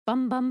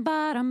Bum bum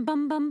bottom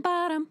bum bum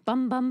bottom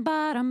bum bum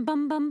bottom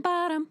bum bum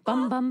bottom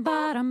bum bum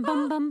bottom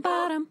bum bum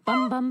bottom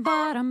bum bum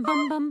bottom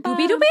bum bum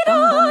doobie doobie da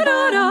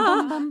da da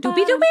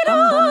doobie doobie da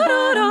da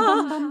da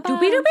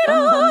doobie doobie da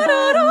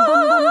da da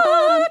bum bum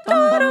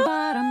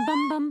bottom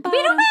bum bum bottom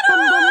doobie doobie da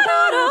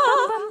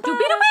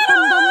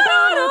da da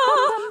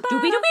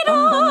doobie doobie da da da doobie doobie da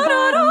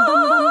da da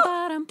bum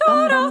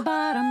bum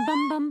bottom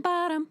bum bum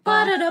bottom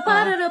ba da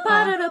ba da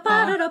ba da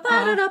ba da ba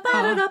da ba da ba da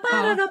ba da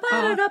ba da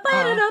ba da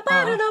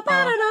ba da ba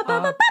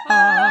da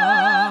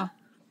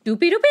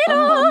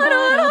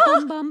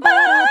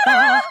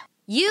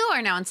You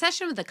are now in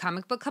session with the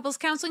Comic Book Couples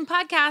Counseling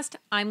Podcast.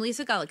 I'm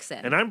Lisa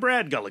Gullickson. And I'm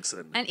Brad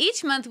Gullickson. And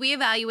each month we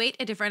evaluate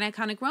a different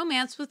iconic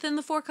romance within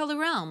the four-color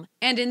realm.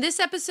 And in this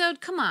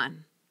episode, come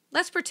on,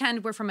 let's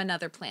pretend we're from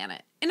another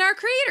planet. In our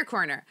Creator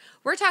Corner,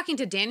 we're talking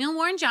to Daniel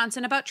Warren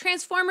Johnson about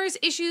Transformers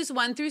issues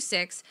 1 through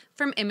 6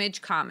 from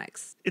Image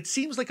Comics. It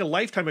seems like a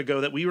lifetime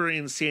ago that we were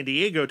in San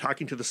Diego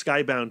talking to the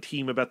Skybound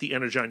team about the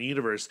Energon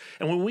Universe.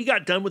 And when we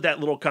got done with that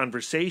little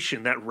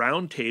conversation, that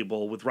round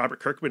table with Robert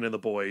Kirkman and the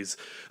boys,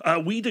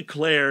 we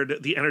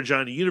declared the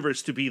Energon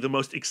Universe to be the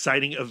most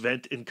exciting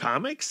event in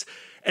comics.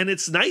 And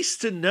it's nice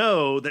to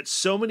know that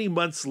so many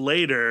months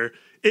later,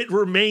 it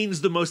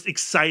remains the most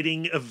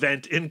exciting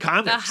event in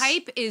comics. The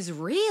hype is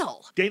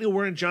real. Daniel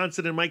Warren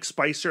Johnson and Mike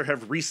Spicer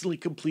have recently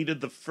completed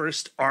the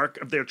first arc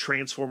of their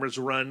Transformers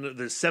run.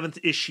 The 7th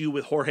issue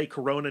with Jorge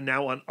Corona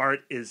now on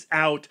art is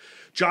out.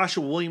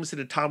 Joshua Williamson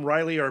and Tom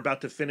Riley are about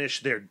to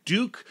finish their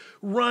Duke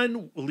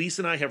run.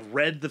 Lisa and I have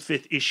read the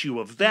 5th issue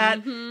of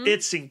that.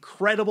 It's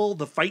incredible.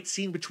 The fight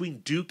scene between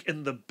Duke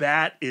and the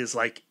Bat is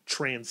like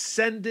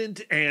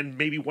transcendent and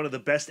maybe one of the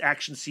best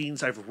action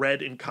scenes I've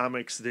read in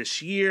comics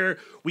this year.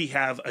 We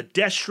have a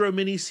Destro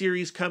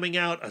miniseries coming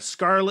out, a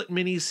Scarlet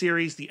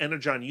miniseries. The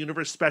Energon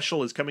Universe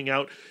special is coming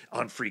out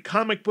on Free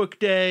Comic Book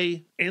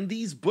Day. And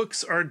these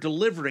books are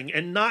delivering,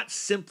 and not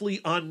simply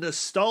on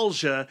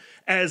nostalgia,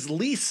 as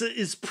Lisa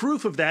is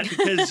proof of that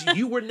because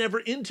you were never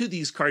into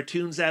these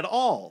cartoons at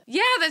all.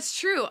 Yeah, that's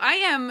true. I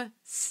am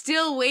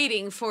still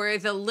waiting for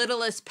the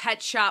Littlest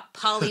Pet Shop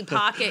Polly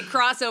Pocket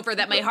crossover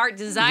that my heart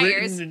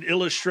desires. Written and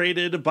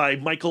illustrated by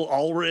Michael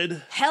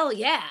Allred. Hell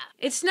yeah.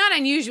 It's not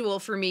unusual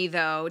for me,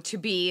 though, to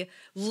be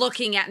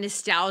looking at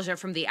nostalgia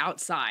from the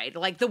outside.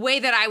 Like the way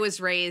that I was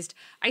raised,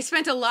 I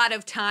spent a lot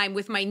of time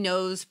with my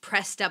nose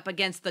pressed up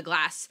against the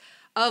glass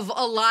of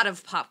a lot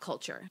of pop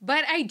culture.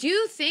 But I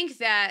do think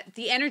that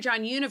the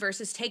Energon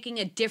Universe is taking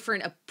a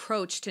different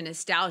approach to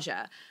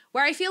nostalgia,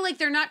 where I feel like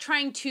they're not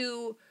trying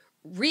to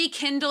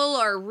rekindle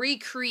or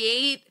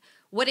recreate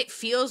what it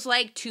feels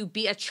like to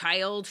be a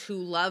child who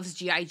loves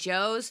G.I.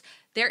 Joes.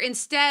 They're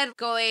instead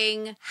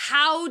going,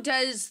 how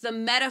does the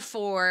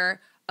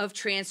metaphor of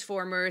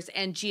Transformers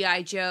and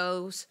G.I.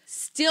 Joes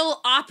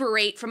still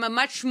operate from a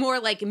much more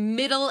like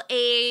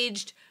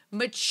middle-aged,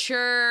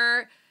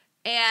 mature,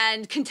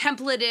 and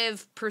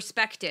contemplative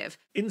perspective?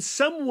 In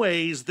some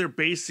ways, they're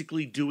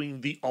basically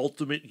doing the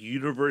Ultimate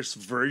Universe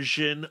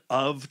version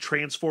of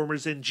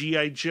Transformers and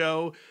G.I.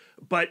 Joe,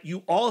 but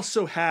you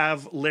also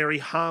have Larry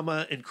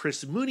Hama and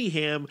Chris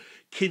Mooneyham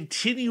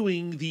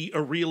continuing the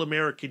A Real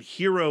American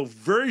Hero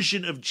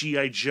version of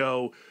G.I.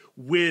 Joe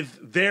with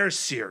their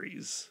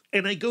series.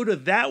 And I go to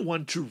that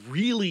one to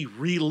really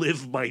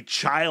relive my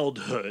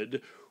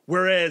childhood,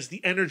 whereas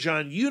the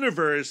Energon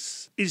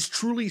Universe is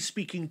truly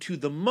speaking to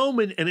the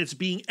moment, and it's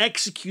being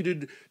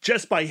executed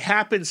just by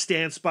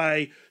happenstance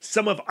by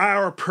some of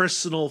our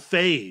personal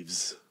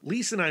faves.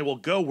 Lisa and I will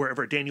go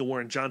wherever Daniel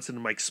Warren Johnson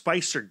and Mike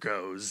Spicer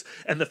goes,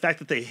 and the fact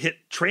that they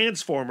hit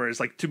Transformers,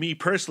 like to me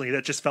personally,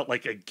 that just felt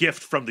like a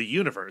gift from the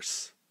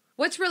universe.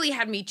 What's really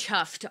had me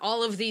chuffed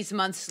all of these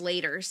months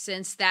later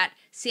since that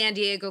San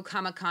Diego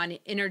Comic-Con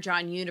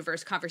Energon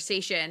Universe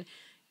conversation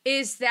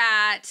is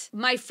that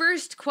my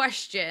first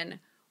question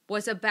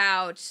was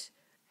about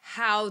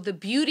how the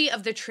beauty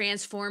of the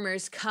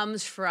Transformers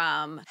comes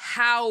from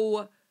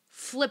how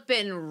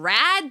flippin'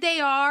 rad they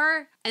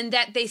are, and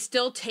that they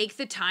still take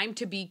the time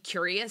to be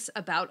curious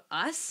about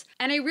us.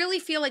 And I really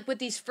feel like with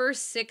these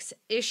first 6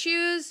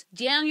 issues,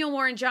 Daniel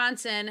Warren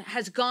Johnson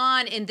has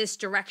gone in this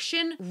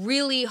direction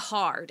really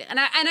hard. And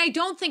I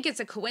don't think it's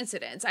a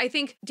coincidence. I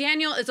think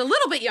Daniel is a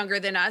little bit younger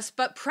than us,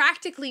 but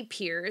practically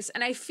peers.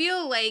 And I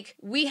feel like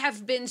we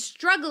have been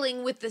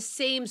struggling with the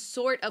same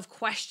sort of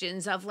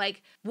questions of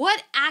like,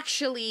 what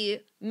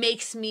actually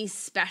makes me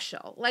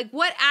special? Like,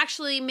 what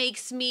actually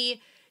makes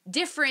me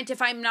different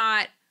if I'm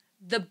not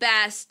the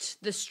best,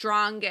 the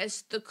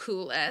strongest, the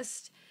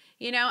coolest,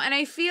 you know? And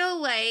I feel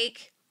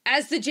like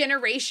as the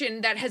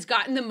generation that has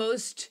gotten the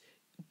most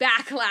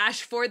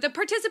backlash for the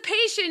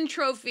participation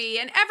trophy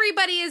and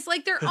everybody is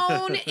like their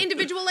own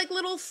individual like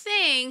little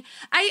thing,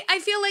 I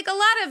feel like a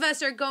lot of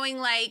us are going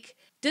like,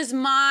 does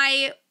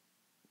my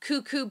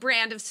cuckoo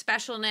brand of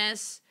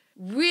specialness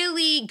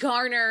really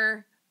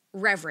garner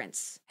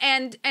reverence?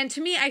 And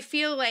to me, I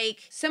feel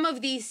like some of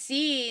these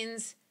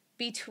scenes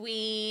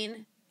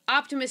between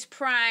Optimus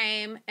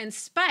Prime and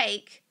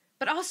Spike,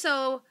 but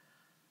also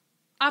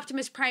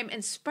Optimus Prime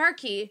and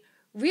Sparky,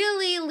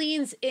 really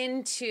leans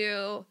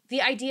into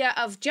the idea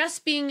of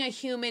just being a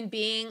human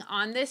being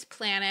on this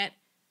planet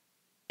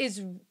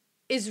is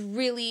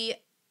really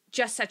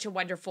just such a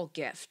wonderful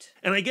gift.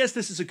 And I guess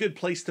this is a good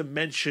place to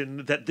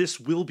mention that this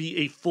will be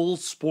a full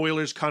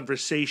spoilers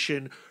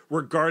conversation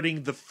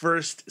regarding the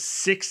first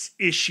 6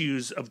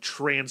 issues of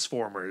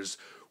Transformers.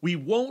 We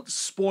won't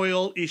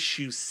spoil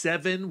issue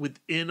 7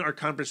 within our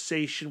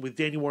conversation with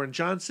Daniel Warren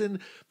Johnson,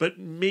 but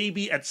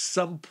maybe at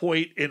some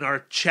point in our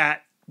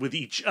chat with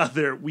each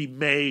other, we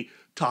may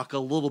talk a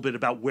little bit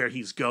about where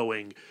he's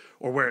going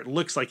or where it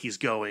looks like he's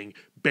going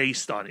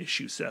based on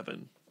issue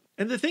 7.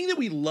 And the thing that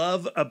we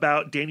love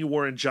about Daniel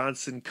Warren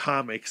Johnson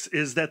comics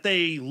is that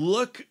they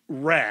look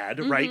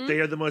rad, right? They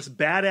are the most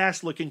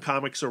badass looking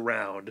comics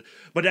around,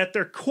 but at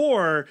their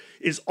core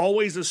is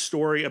always a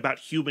story about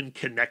human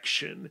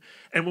connection.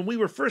 And when we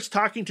were first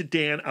talking to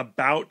Dan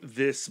about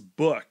this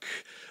book,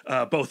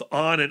 both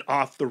on and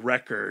off the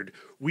record,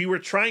 we were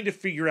trying to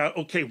figure out,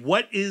 okay,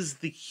 what is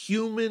the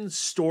human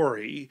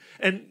story?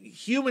 And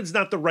human's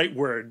not the right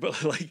word,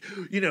 but like,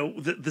 you know,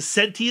 the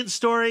sentient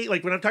story.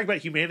 Like when I'm talking about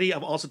humanity,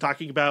 I'm also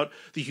talking about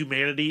the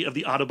humanity of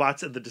the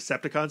Autobots and the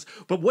Decepticons.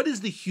 But what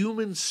is the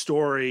human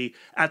story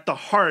at the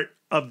heart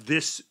of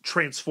this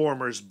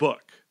Transformers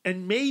book?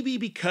 And maybe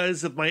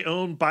because of my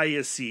own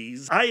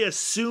biases, I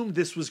assumed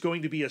this was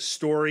going to be a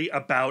story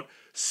about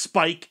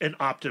Spike and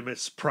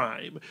Optimus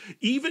Prime.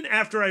 Even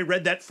after I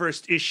read that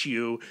first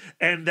issue,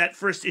 and that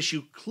first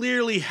issue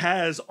clearly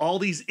has all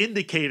these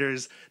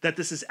indicators that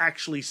this is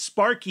actually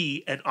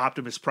Sparky and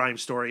Optimus Prime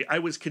story, I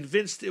was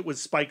convinced it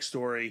was Spike's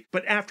story.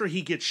 But after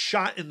he gets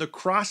shot in the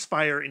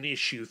crossfire in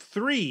issue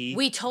 3...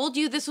 We told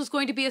you this was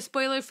going to be a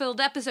spoiler-filled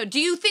episode. Do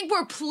you think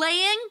we're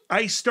playing?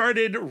 I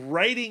started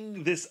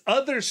writing this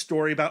other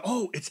story about,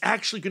 it's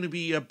actually going to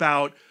be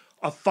about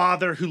a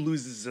father who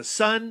loses a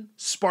son,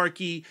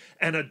 Sparky,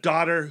 and a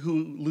daughter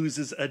who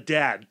loses a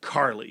dad,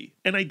 Carly.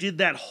 And I did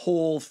that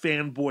whole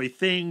fanboy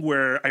thing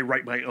where I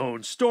write my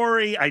own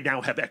story. I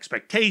now have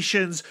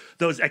expectations.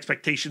 Those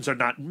expectations are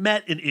not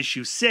met in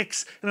issue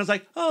 6. And I was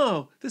like,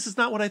 this is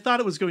not what I thought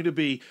it was going to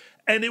be.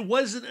 And it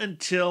wasn't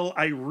until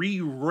I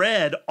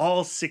reread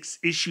all 6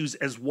 issues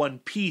as one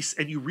piece,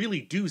 and you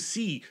really do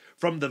see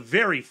from the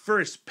very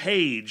first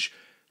page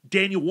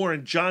Daniel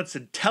Warren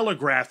Johnson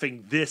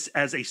telegraphing this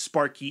as a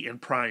Sparky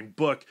and Prime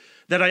book,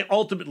 that I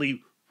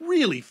ultimately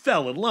really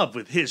fell in love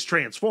with his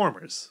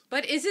Transformers.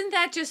 But isn't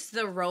that just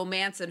the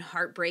romance and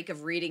heartbreak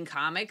of reading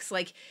comics?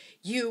 Like,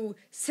 you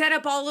set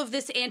up all of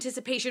this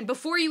anticipation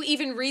before you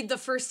even read the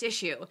first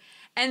issue.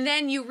 And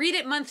then you read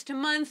it month to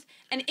month,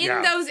 and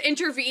in those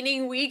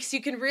intervening weeks,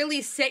 you can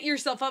really set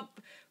yourself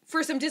up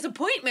for some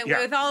disappointment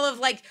with all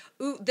of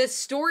the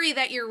story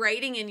that you're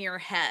writing in your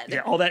head.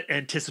 Yeah, all that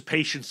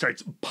anticipation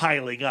starts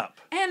piling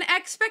up. And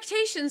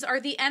expectations are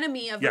the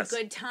enemy of a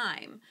good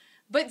time.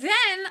 But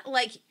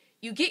then,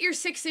 you get your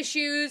 6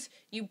 issues,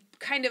 you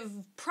kind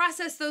of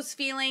process those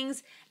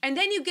feelings, and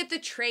then you get the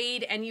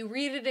trade and you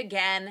read it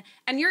again,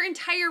 and your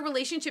entire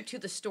relationship to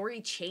the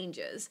story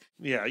changes.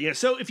 Yeah.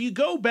 So if you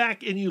go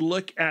back and you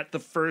look at the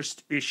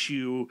first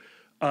issue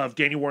of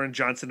Daniel Warren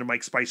Johnson and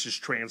Mike Spicer's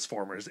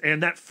Transformers,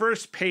 and that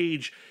first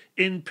page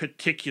in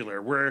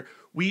particular, where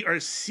we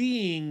are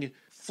seeing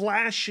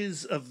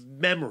flashes of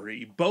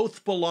memory,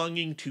 both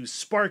belonging to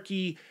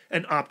Sparky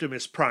and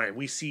Optimus Prime.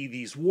 We see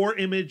these war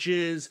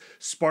images.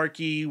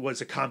 Sparky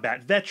was a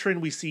combat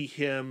veteran. We see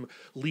him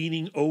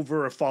leaning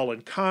over a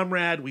fallen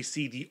comrade. We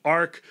see the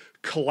Ark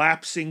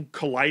collapsing,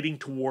 colliding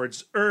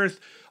towards Earth.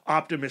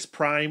 Optimus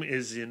Prime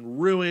is in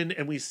ruin,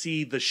 and we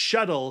see the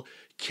shuttle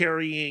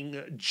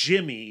carrying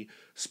Jimmy,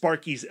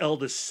 Sparky's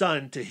eldest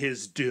son, to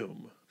his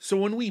doom. So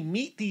when we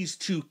meet these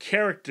two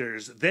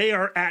characters, they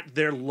are at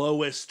their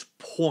lowest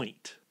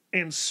point.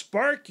 And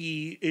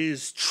Sparky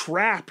is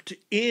trapped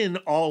in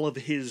all of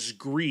his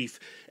grief.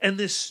 And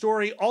this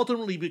story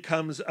ultimately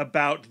becomes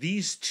about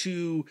these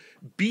two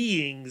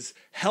beings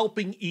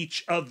helping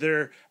each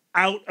other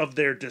out of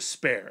their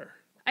despair.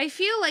 I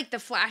feel like the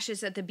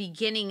flashes at the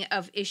beginning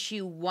of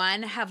issue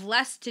 1 have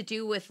less to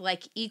do with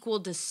equal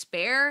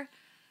despair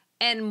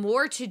and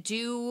more to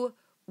do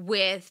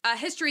with a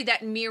history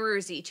that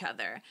mirrors each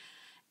other.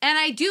 And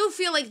I do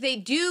feel like they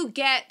do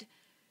get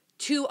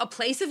to a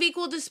place of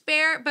equal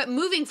despair, but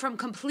moving from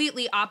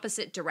completely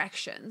opposite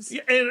directions.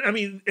 Yeah,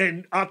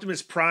 and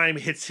Optimus Prime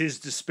hits his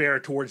despair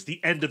towards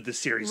the end of the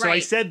series.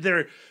 Right. So I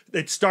said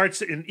it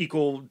starts in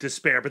equal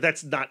despair, but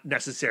that's not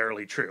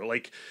necessarily true.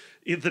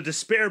 The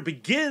despair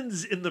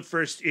begins in the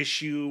first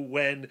issue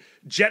when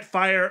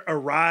Jetfire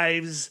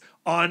arrives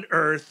on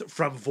Earth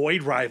from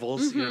Void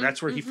Rivals.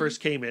 That's where he first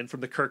came in,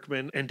 from the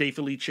Kirkman and De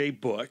Felice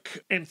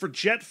book. And for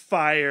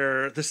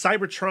Jetfire, the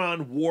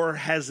Cybertron war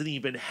hasn't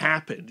even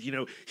happened.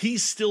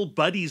 He's still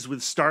buddies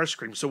with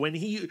Starscream. So when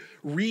he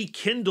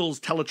rekindles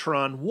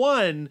Teletron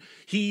 1,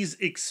 he's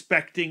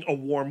expecting a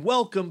warm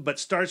welcome, but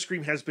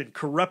Starscream has been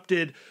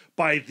corrupted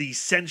by the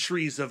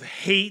centuries of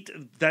hate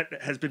that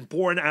has been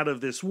born out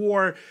of this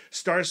war.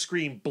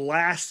 Starscream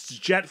blasts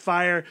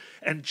Jetfire,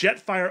 and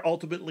Jetfire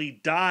ultimately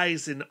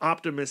dies in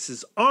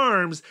Optimus's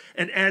arms.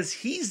 And as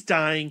he's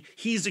dying,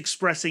 he's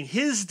expressing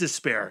his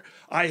despair.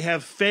 I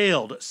have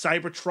failed.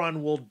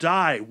 Cybertron will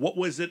die. What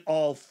was it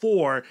all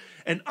for?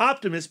 And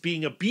Optimus,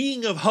 being a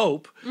being of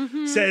hope,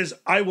 says,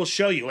 I will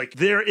show you. Like,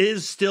 there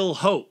is still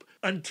hope.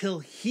 Until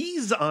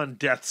he's on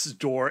death's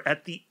door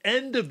at the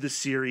end of the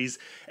series,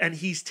 and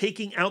he's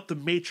taking out the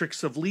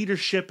matrix of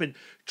leadership and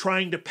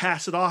trying to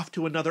pass it off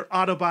to another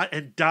Autobot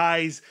and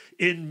dies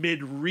in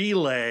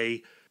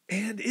mid-relay.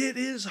 And it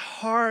is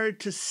hard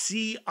to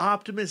see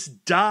Optimus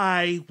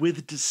die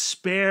with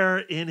despair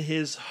in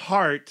his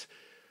heart,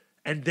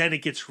 and then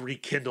it gets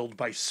rekindled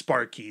by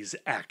Sparky's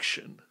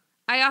action.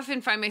 I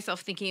often find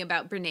myself thinking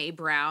about Brene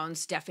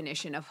Brown's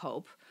definition of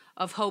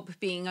hope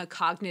being a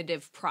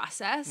cognitive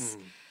process.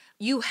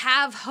 You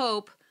have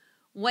hope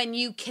when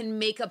you can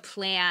make a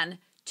plan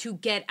to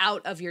get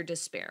out of your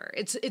despair.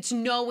 It's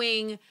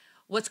knowing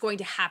what's going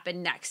to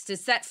happen next.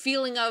 It's that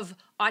feeling of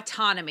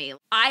autonomy.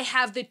 I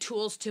have the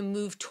tools to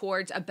move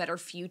towards a better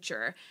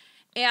future.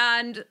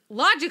 And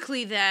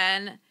logically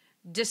then,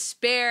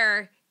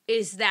 despair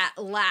is that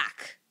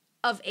lack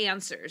of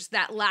answers,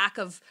 that lack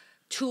of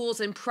tools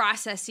and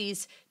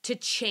processes to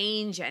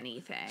change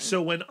anything. So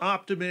when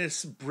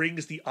Optimus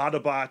brings the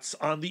Autobots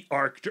on the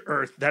Ark to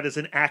Earth, that is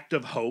an act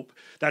of hope.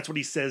 That's what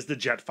he says to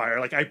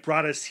Jetfire. Like, I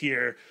brought us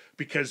here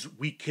because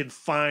we can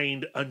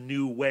find a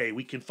new way.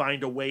 We can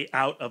find a way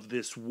out of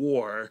this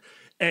war.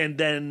 And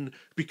then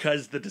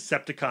because the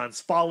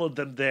Decepticons followed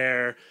them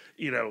there,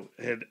 you know,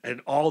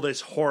 and all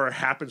this horror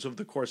happens over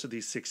the course of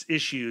these 6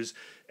 issues,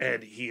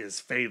 and he is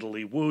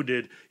fatally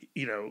wounded,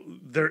 you know,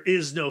 there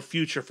is no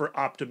future for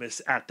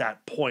Optimus at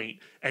that point,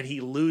 and he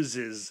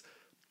loses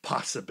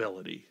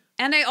possibility.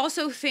 And I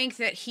also think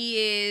that he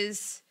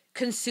is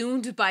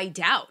consumed by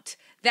doubt,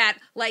 that,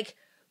 like,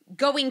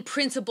 going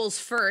principles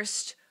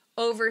first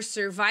over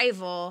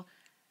survival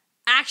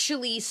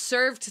actually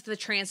served the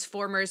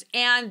Transformers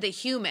and the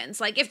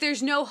humans. Like, if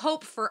there's no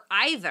hope for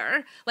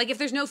either, like, if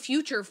there's no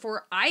future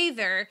for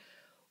either,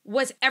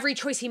 was every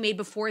choice he made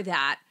before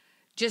that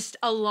just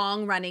a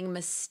long-running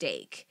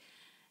mistake?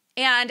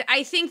 And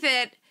I think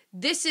that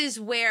this is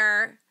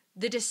where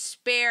the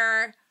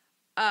despair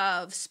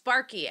of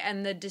Sparky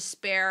and the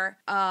despair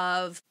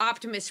of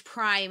Optimus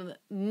Prime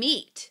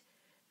meet,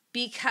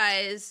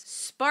 because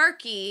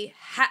Sparky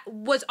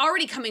was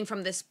already coming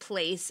from this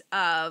place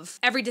of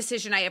every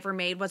decision I ever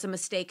made was a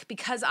mistake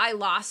because I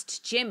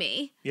lost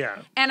Jimmy. Yeah.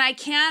 And I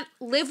can't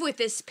live with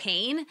this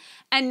pain.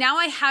 And now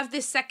I have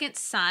this second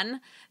son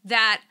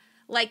that,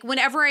 like,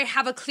 whenever I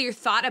have a clear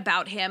thought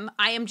about him,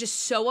 I am just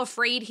so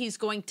afraid he's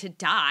going to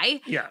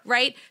die. Yeah.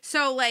 Right?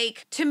 So,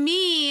 like, to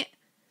me,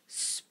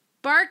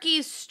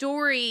 Sparky's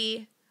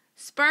story,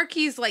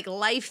 Sparky's, like,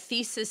 life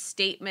thesis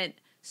statement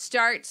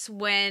starts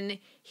when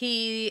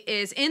he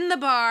is in the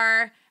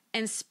bar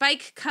and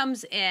Spike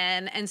comes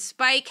in, and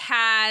Spike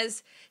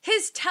has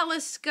his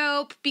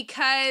telescope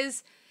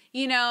because,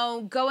 you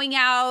know, going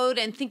out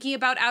and thinking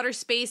about outer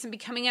space and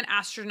becoming an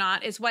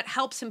astronaut is what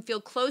helps him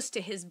feel close to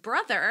his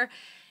brother.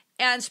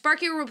 And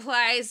Sparky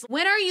replies,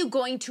 when are you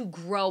going to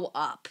grow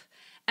up?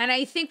 And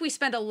I think we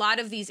spend a lot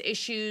of these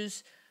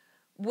issues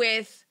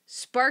with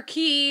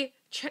Sparky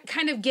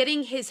kind of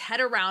getting his head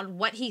around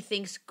what he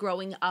thinks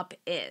growing up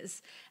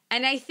is.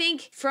 And I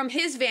think from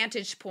his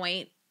vantage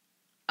point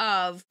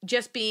of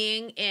just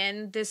being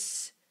in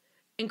this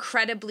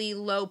incredibly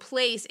low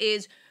place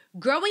is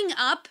growing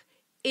up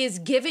is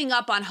giving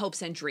up on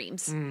hopes and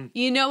dreams.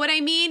 You know what I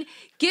mean?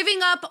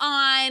 Giving up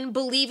on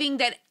believing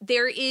that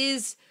there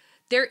is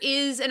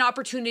an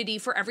opportunity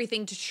for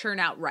everything to turn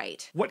out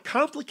right. What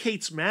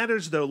complicates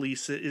matters, though,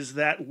 Lisa, is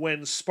that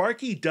when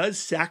Sparky does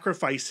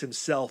sacrifice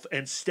himself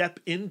and step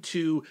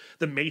into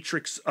the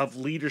matrix of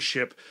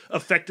leadership,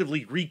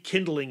 effectively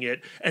rekindling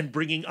it and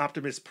bringing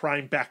Optimus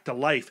Prime back to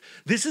life,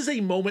 this is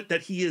a moment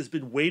that he has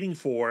been waiting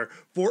for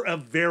a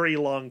very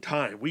long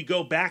time. We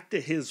go back to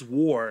his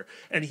war,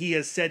 and he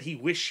has said he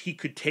wished he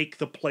could take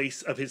the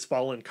place of his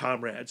fallen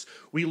comrades.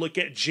 We look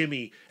at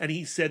Jimmy, and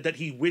he said that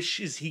he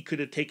wishes he could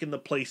have taken the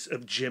place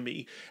of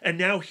Jimmy. And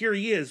now here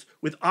he is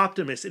with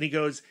Optimus, and he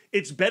goes,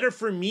 it's better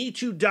for me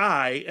to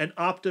die and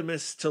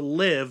Optimus to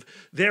live.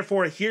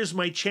 Therefore, here's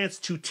my chance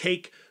to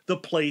take the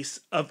place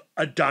of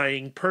a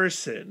dying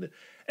person.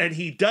 And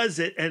he does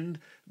it, and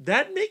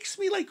that makes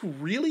me, like,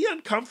 really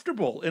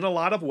uncomfortable in a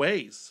lot of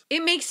ways.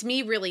 It makes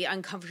me really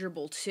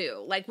uncomfortable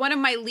too. Like, one of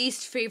my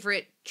least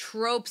favorite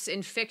tropes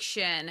in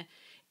fiction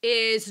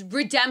is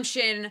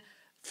redemption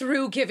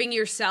through giving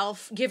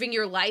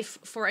your life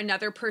for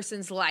another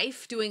person's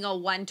life, doing a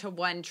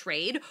 1-to-1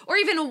 trade, or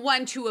even a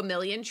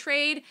 1-to-1,000,000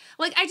 trade.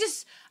 Like, I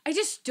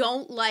just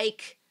don't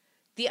like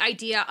the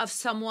idea of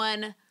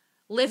someone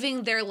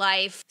living their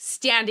life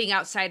standing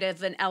outside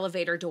of an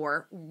elevator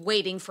door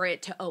waiting for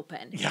it to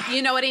open. Yeah,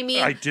 you know what I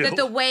mean? I do. That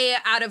the way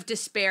out of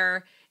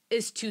despair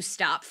is to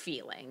stop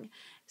feeling.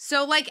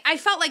 So, like, I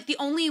felt like the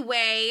only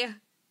way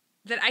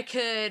that I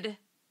could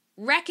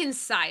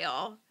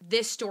reconcile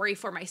this story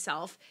for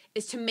myself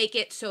is to make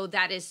it so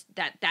that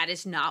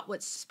is not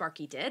what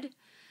Sparky did.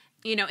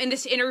 You know, in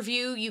this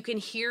interview, you can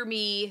hear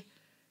me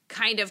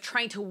kind of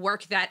trying to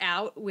work that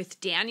out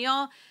with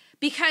Daniel,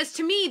 because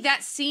to me,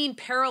 that scene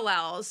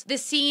parallels the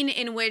scene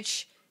in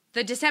which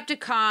the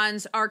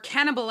Decepticons are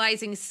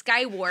cannibalizing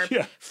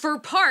Skywarp for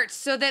parts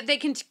so that they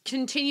can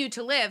continue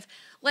to live.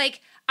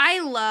 Like, I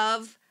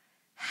love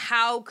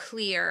how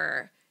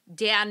clear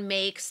Dan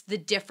makes the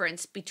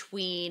difference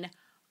between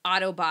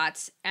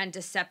Autobots and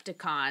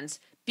Decepticons,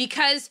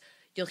 because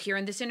you'll hear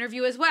in this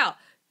interview as well,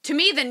 to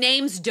me, the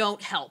names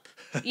don't help.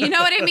 You know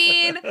what I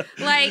mean?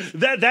 Like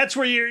that's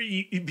where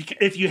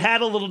if you had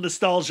a little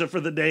nostalgia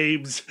for the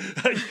names,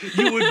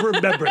 you would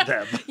remember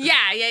them.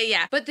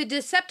 Yeah. But the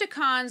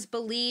Decepticons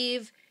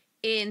believe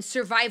in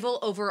survival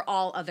over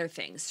all other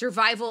things,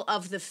 survival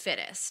of the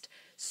fittest.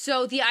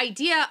 So the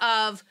idea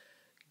of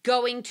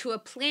going to a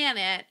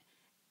planet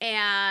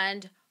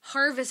and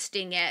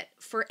harvesting it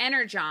for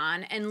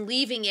Energon and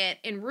leaving it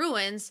in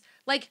ruins,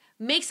 like,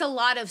 makes a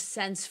lot of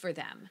sense for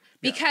them.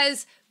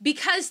 Because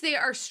they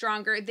are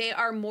stronger, they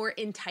are more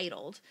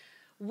entitled.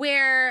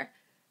 Where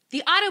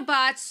the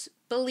Autobots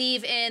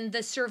believe in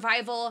the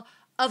survival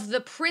of the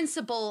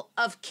principle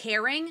of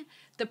caring,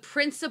 the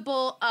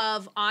principle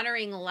of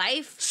honoring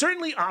life.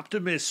 Certainly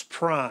Optimus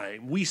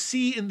Prime. We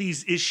see in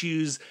these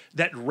issues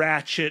that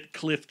Ratchet,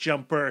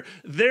 Cliffjumper,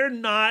 they're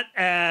not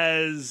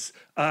as,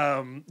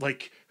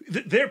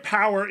 their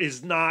power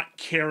is not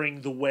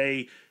caring the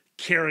way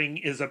caring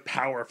is a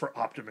power for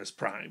Optimus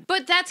Prime.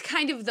 But that's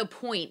kind of the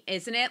point,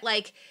 isn't it?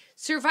 Like,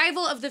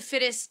 survival of the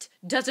fittest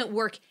doesn't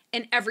work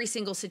in every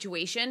single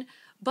situation,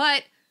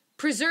 but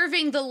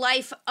preserving the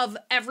life of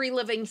every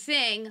living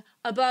thing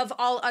above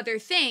all other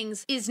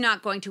things is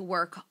not going to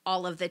work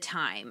all of the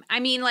time. I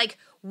mean, like,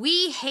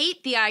 we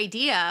hate the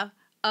idea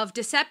of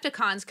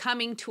Decepticons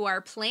coming to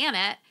our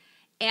planet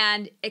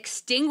and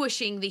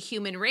extinguishing the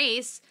human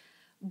race,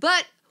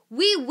 but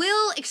we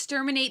will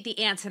exterminate the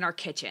ants in our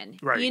kitchen.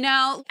 Right. You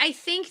know, I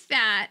think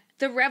that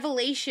the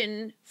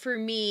revelation for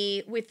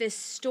me with this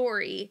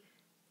story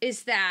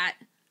is that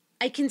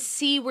I can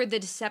see where the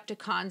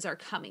Decepticons are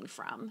coming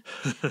from.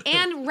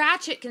 And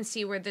Ratchet can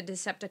see where the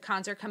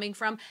Decepticons are coming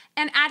from.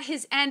 And at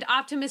his end,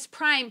 Optimus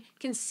Prime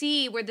can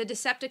see where the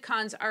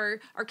Decepticons are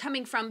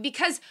coming from.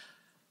 Because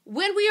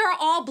when we are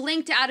all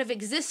blinked out of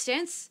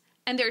existence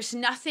and there's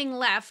nothing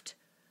left,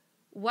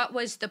 what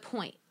was the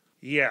point?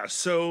 Yeah,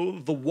 so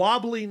the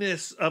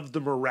wobbliness of the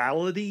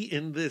morality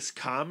in this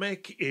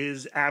comic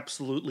is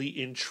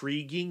absolutely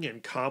intriguing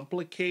and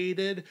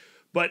complicated.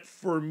 But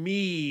for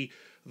me,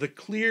 the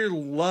clear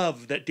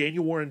love that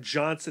Daniel Warren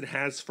Johnson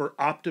has for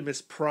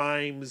Optimus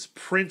Prime's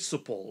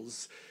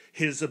principles,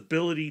 his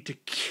ability to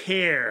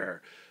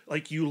care.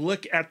 Like, you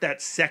look at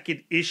that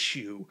second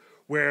issue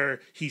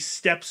where he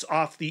steps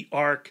off the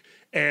Ark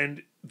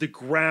and the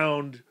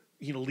ground,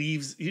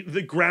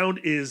 the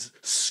ground is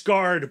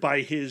scarred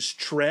by his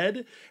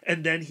tread,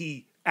 and then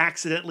he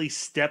accidentally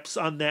steps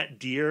on that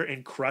deer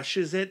and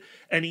crushes it,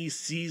 and he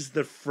sees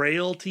the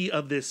frailty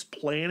of this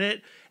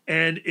planet,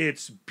 and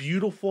it's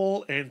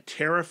beautiful and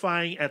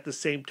terrifying at the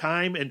same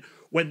time. And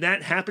when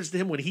that happens to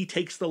him, when he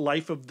takes the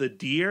life of the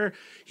deer,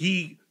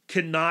 he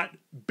cannot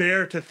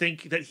bear to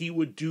think that he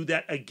would do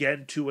that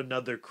again to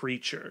another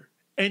creature.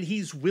 And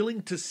he's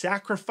willing to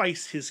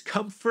sacrifice his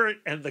comfort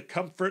and the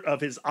comfort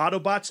of his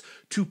Autobots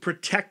to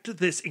protect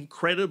this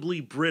incredibly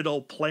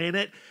brittle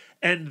planet.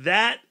 And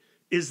that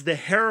is the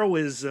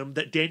heroism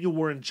that Daniel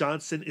Warren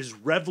Johnson is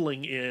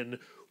reveling in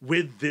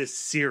with this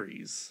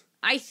series.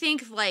 I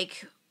think,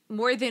 like,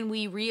 more than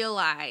we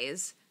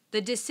realize,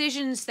 the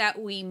decisions that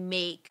we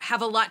make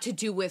have a lot to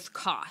do with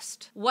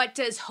cost. What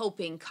does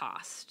hoping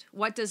cost?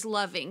 What does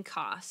loving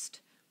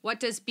cost? What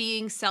does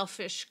being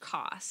selfish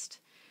cost?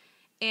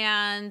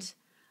 And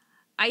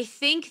I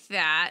think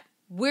that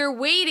we're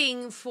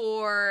waiting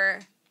for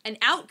an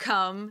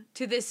outcome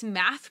to this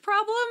math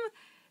problem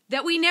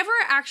that we never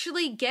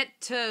actually get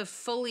to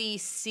fully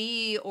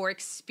see or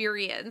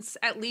experience,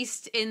 at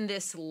least in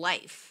this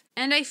life.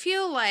 And I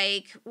feel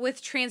like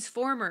with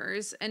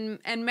Transformers and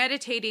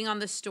meditating on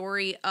the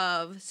story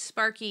of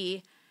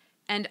Sparky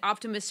and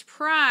Optimus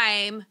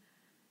Prime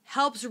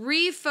helps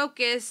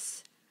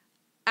refocus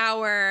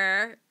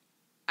our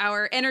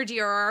energy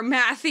or our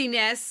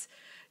mathiness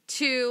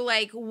to,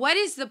 like, what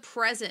is the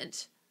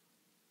present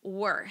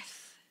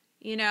worth?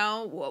 You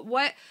know,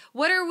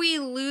 what are we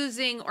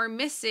losing or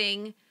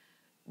missing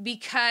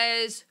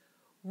because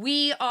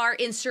we are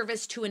in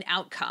service to an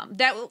outcome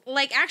that,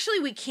 like,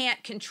 actually we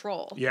can't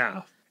control?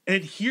 Yeah.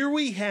 And here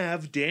we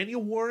have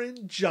Daniel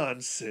Warren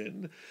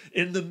Johnson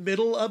in the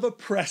middle of a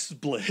press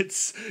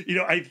blitz. You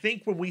know, I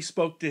think when we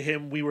spoke to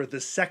him, we were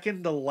the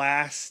second to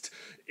last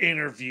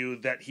interview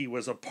that he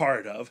was a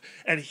part of.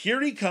 And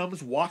here he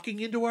comes walking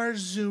into our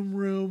Zoom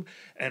room,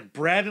 and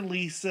Brad and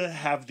Lisa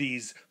have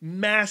these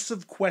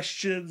massive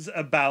questions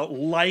about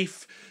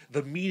life,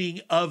 the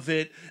meaning of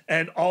it,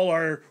 and all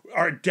our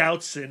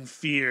doubts and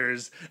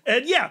fears.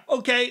 And yeah,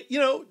 okay, you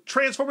know,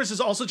 Transformers is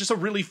also just a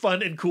really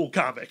fun and cool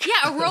comic.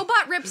 Yeah, a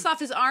robot rips off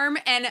his arm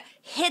and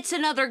hits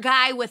another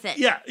guy with it.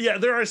 Yeah,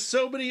 there are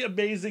so many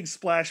amazing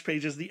splash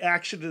pages. The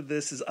action in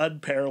this is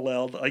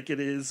unparalleled, like it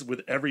is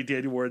with every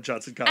Daniel Warren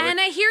Johnson comic. And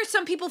I hear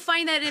some people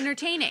find that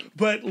entertaining.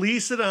 But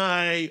Lisa and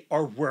I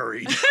are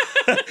worried.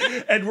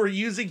 And we're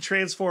using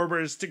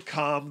Transformers to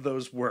calm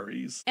those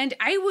worries. And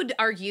I would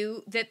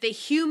argue that the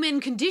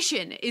human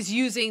condition is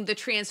using the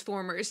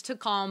Transformers to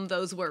calm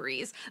those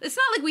worries. It's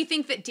not like we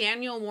think that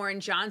Daniel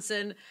Warren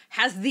Johnson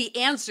has the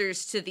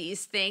answers to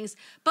these things,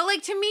 but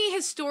like to me,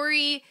 his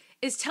story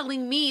is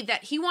telling me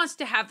that he wants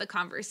to have the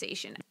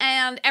conversation.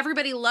 And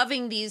everybody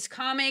loving these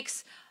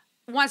comics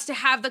wants to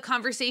have the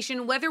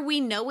conversation whether we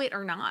know it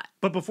or not.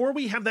 But before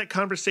we have that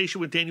conversation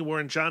with Daniel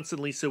Warren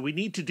Johnson, Lisa, we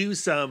need to do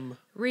some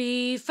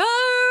referrals.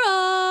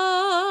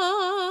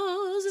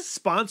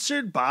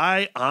 Sponsored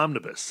by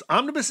Omnibus.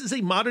 Omnibus is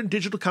a modern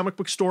digital comic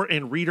book store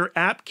and reader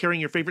app carrying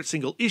your favorite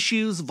single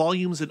issues,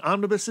 volumes, and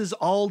omnibuses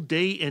all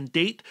day and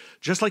date.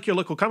 Just like your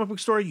local comic book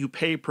store, you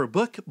pay per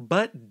book,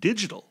 but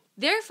digital.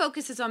 Their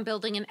focus is on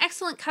building an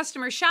excellent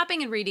customer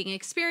shopping and reading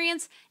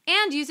experience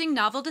and using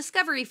novel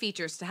discovery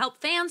features to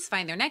help fans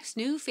find their next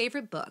new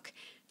favorite book.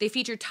 They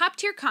feature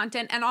top-tier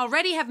content and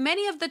already have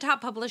many of the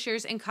top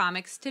publishers in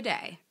comics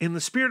today. In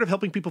the spirit of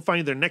helping people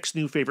find their next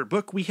new favorite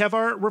book, we have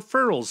our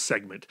referrals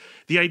segment.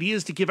 The idea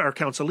is to give our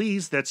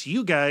counselees, that's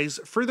you guys,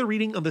 further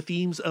reading on the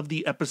themes of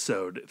the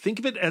episode. Think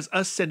of it as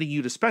us sending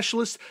you to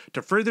specialists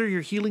to further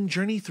your healing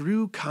journey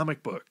through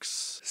comic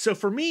books. So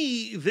for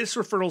me, this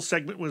referral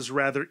segment was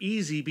rather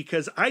easy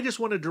because I just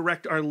want to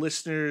direct our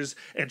listeners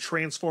and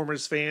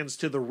Transformers fans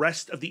to the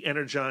rest of the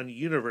Energon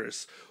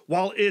Universe.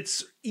 While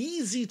it's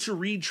easy to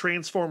read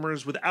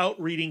Transformers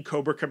without reading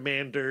Cobra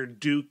Commander,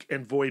 Duke,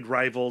 and Void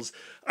Rivals,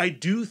 I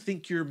do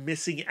think you're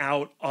missing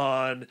out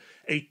on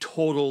a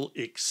total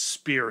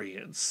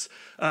experience.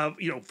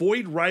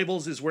 Void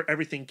Rivals is where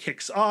everything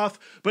kicks off,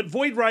 but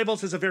Void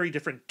Rivals has a very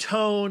different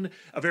tone,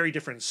 a very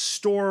different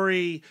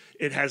story.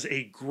 It has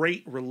a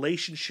great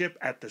relationship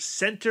at the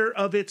center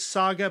of its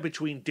saga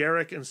between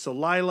Derek and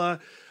Solila,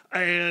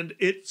 and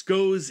it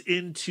goes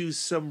into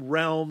some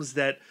realms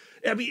that,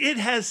 it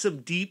has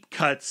some deep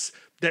cuts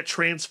that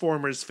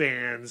Transformers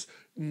fans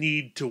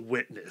need to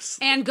witness.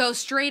 And go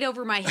straight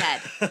over my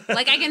head.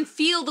 Like I can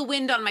feel the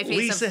wind on my face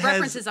Lisa of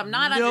references I'm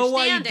not no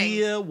understanding.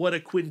 Idea what a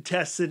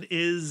quintessence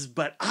is,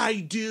 but I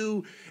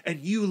do, and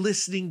you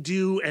listening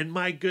do, and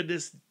my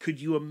goodness, could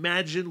you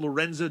imagine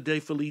Lorenzo De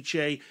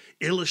Felice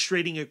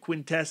illustrating a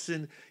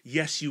quintessence?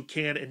 Yes, you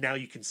can, and now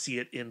you can see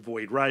it in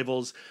Void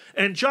Rivals.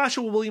 And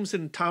Joshua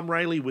Williamson and Tom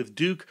Riley with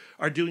Duke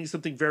are doing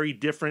something very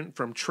different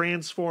from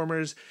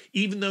Transformers,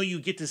 even though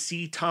you get to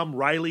see Tom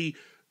Riley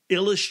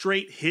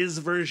illustrate his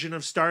version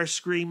of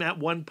Starscream at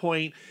one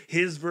point,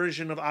 his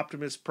version of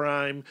Optimus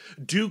Prime.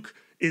 Duke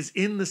is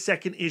in the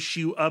second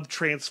issue of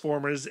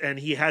Transformers, and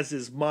he has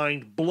his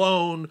mind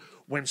blown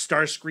when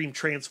Starscream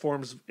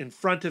transforms in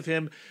front of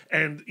him.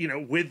 And,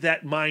 with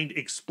that mind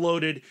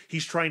exploded,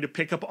 he's trying to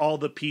pick up all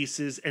the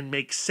pieces and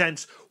make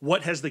sense.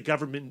 What has the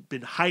government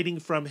been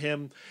hiding from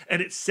him?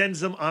 And it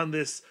sends him on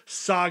this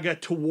saga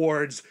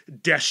towards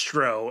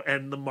Destro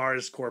and the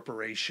Mars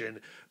Corporation.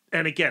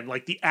 And again,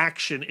 like the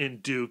action in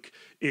Duke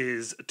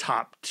is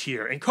top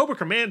tier. And Cobra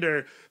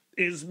Commander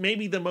is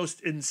maybe the most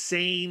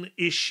insane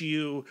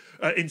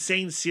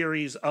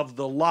series of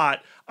the lot.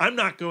 I'm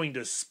not going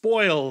to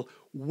spoil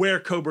where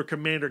Cobra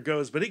Commander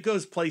goes, but it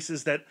goes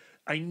places that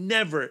I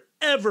never,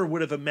 ever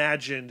would have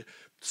imagined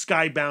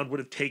Skybound would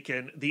have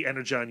taken the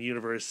Energon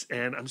Universe.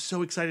 And I'm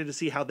so excited to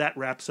see how that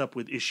wraps up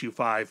with issue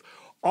 5.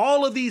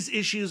 All of these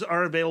issues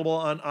are available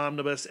on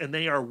Omnibus, and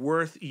they are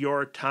worth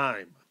your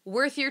time.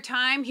 Worth your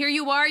time. Here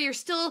you are. You're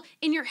still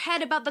in your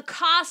head about the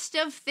cost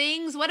of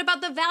things. What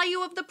about the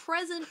value of the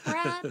present,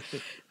 Brad?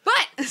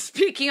 But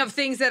speaking of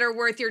things that are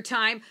worth your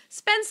time,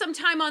 spend some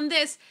time on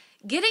this.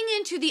 Getting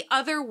into the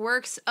other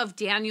works of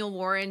Daniel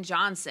Warren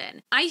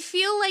Johnson. I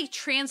feel like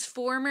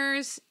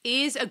Transformers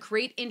is a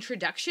great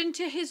introduction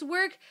to his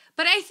work,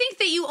 but I think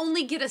that you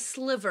only get a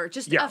sliver,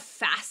 just a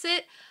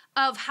facet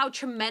of how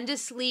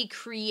tremendously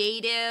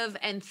creative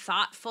and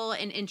thoughtful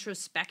and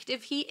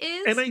introspective he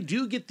is. And I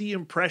do get the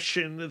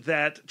impression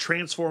that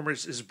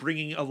Transformers is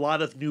bringing a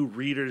lot of new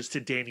readers to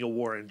Daniel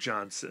Warren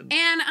Johnson.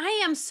 And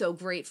I am so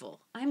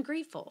grateful. I'm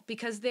grateful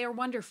because they're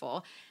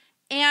wonderful.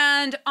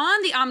 And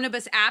on the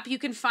Omnibus app, you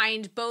can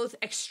find both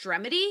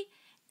Extremity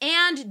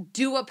and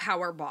Do a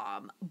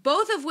Powerbomb,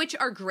 both of which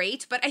are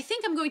great, but I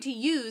think I'm going to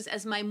use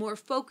as my more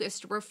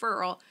focused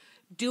referral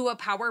Do a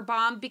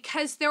Powerbomb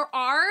because there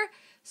are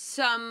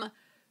some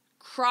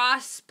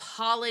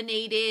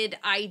cross-pollinated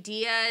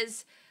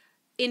ideas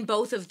in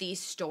both of these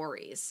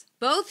stories.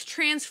 Both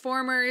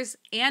Transformers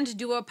and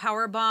Do a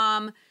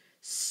Powerbomb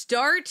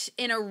start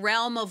in a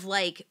realm of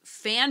like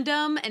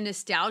fandom and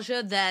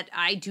nostalgia that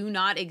I do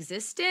not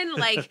exist in.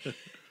 Like,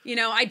 you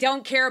know, I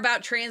don't care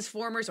about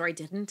Transformers, or I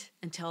didn't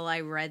until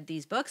I read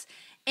these books.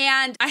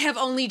 And I have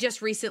only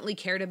just recently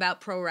cared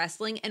about pro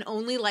wrestling, and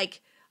only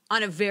like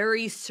on a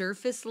very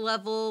surface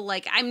level.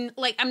 I'm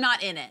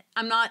not in it.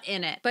 I'm not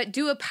in it. But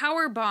Do a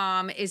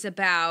Powerbomb is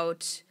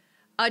about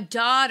a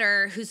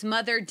daughter whose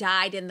mother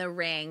died in the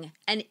ring.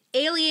 An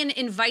alien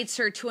invites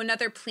her to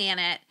another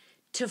planet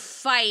to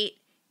fight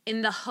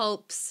in the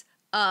hopes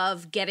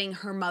of getting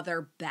her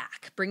mother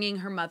back, bringing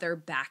her mother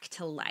back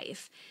to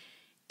life.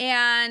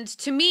 And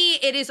to me,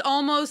 it is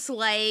almost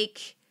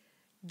like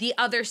the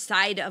other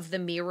side of the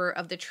mirror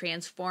of the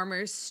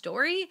Transformers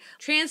story.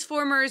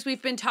 Transformers,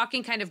 we've been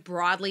talking kind of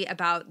broadly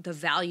about the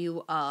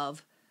value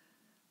of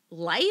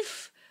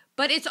life,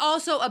 but it's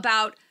also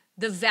about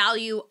the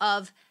value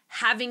of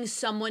having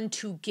someone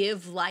to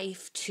give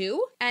life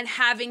to and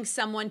having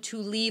someone to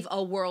leave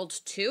a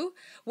world to,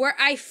 where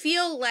I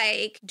feel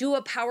like Do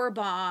a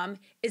Powerbomb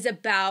is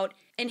about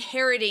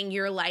inheriting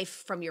your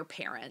life from your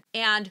parent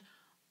and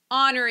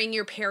honoring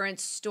your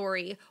parents'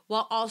 story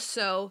while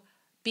also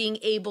being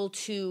able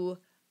to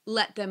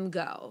let them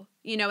go.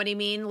 You know what I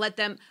mean? Let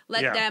them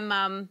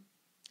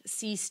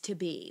cease to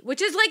be,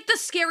 which is like the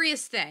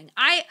scariest thing.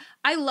 I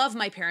love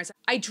my parents.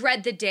 I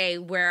dread the day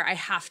where I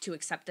have to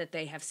accept that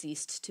they have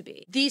ceased to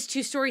be. These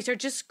two stories are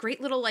just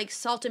great little like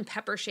salt and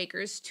pepper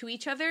shakers to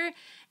each other.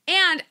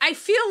 And I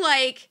feel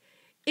like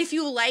if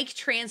you like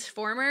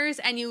Transformers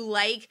and you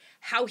like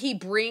how he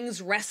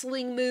brings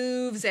wrestling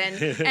moves and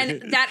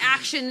that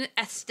action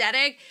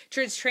aesthetic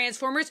towards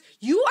Transformers,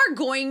 you are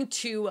going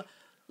to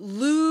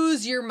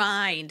lose your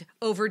mind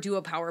over Do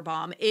a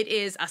Powerbomb. It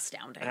is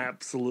astounding.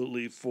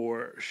 Absolutely,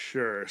 for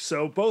sure.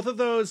 So both of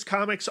those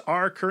comics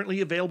are currently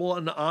available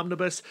on the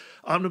Omnibus.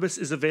 Omnibus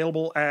is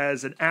available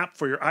as an app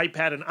for your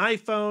iPad and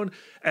iPhone,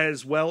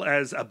 as well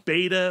as a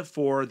beta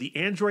for the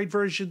Android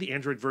version. The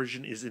Android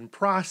version is in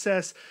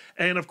process.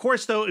 And of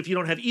course, though, if you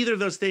don't have either of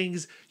those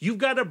things, you've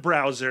got a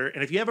browser.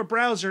 And if you have a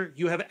browser,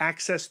 you have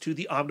access to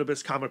the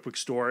Omnibus comic book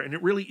store. And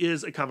it really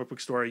is a comic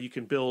book store. You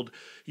can build,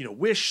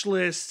 wish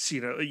lists.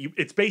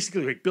 It's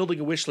basically like building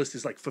a wish list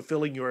is like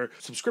fulfilling your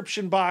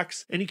subscription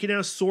box. And you can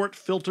now sort,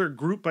 filter,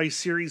 group by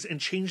series, and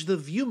change the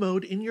view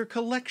mode in your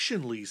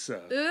collection,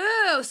 Lisa.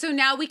 Ooh, so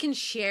now we can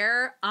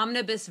share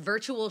Omnibus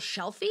virtual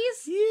shelfies?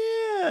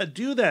 Yeah,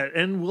 do that.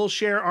 And we'll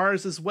share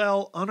ours as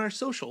well on our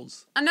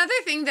socials. Another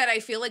thing that I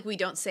feel like we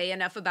don't say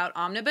enough about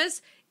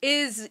Omnibus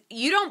is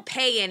you don't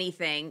pay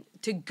anything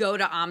to go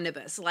to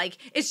Omnibus.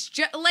 It's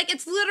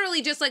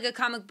literally just like a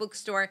comic book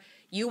store.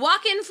 You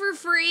walk in for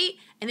free,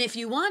 and if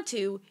you want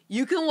to,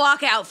 you can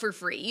walk out for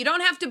free. You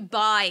don't have to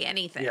buy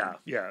anything.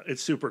 Yeah,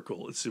 it's super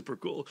cool. It's super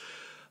cool.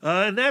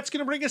 And that's going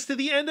to bring us to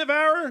the end of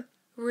our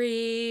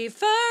referrals.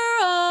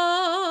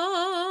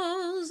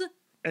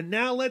 And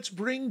now let's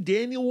bring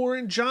Daniel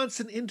Warren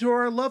Johnson into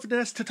our love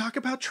nest to talk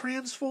about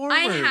Transformers.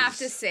 I have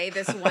to say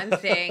this one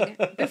thing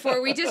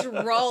before we just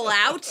roll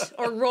out,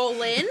 or roll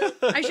in,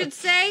 I should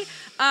say.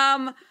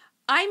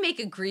 I make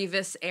a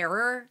grievous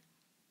error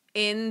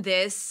in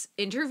this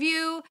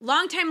interview.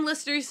 Longtime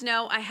listeners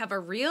know I have a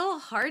real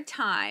hard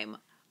time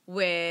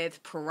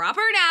with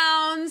proper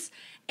nouns,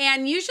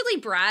 and usually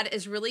Brad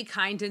is really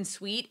kind and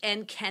sweet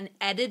and can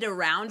edit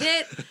around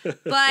it.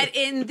 But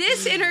in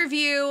this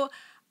interview,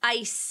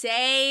 I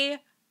say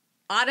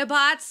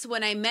Autobots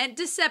when I meant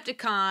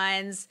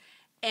Decepticons,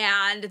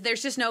 and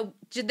there's just no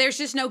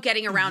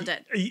getting around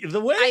it. The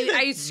way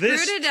I screwed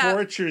it up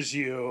tortures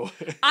you.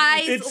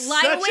 It's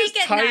lie awake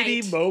at night.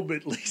 Tiny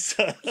moment,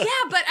 Lisa. Yeah,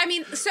 but I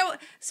mean, so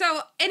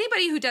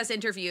anybody who does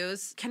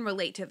interviews can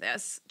relate to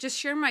this. Just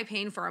share my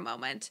pain for a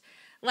moment.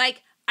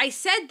 Like, I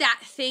said that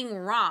thing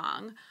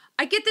wrong.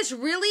 I get this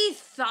really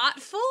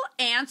thoughtful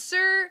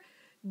answer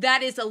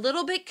that is a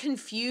little bit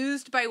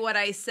confused by what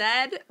I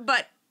said,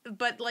 but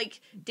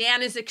like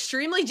Dan is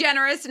extremely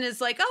generous and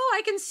is like, oh,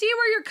 I can see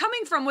where you're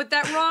coming from with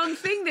that wrong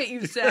thing that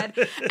you said.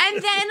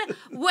 And then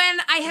when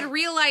I had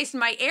realized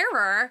my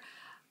error,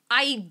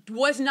 I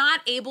was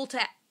not able to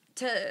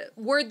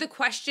word the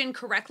question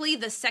correctly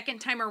the second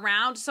time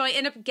around. So I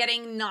end up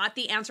getting not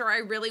the answer I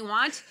really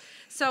want.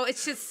 So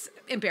it's just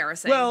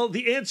embarrassing. Well,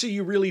 the answer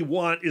you really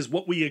want is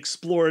what we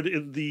explored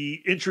in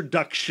the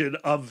introduction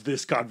of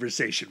this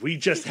conversation. We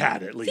just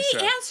had it, Lisa. The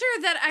answer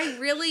that I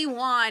really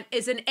want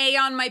is an A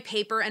on my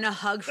paper and a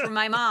hug from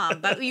my mom,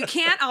 but you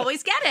can't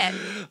always get it.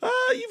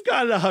 You've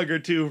got a hug or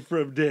two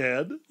from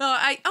Dan.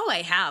 I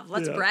have.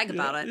 Let's brag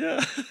about it.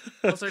 Yeah.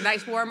 Those are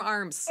nice warm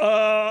arms.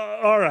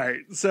 All right.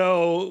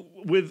 So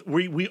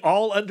we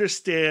all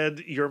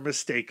understand your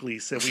mistake,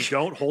 Lisa. We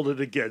don't hold it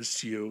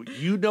against you.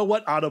 You know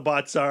what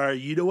Autobots are.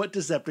 You know what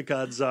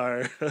Decepticons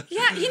are.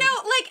 Yeah,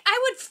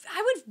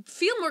 I would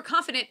feel more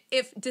confident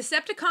if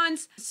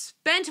Decepticons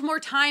spent more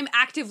time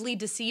actively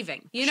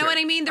deceiving. You know what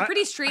I mean? They're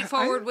pretty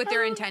straightforward with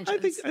their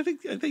intentions. I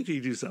think they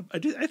do some. I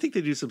think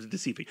they do some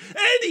deceiving.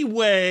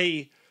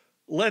 Anyway,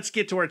 let's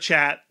get to our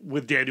chat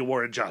with Daniel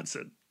Warren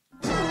Johnson.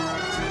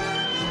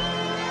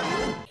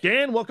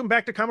 Dan, welcome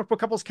back to Comic Book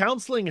Couples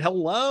Counseling.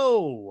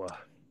 Hello.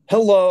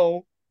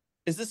 Hello.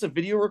 Is this a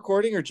video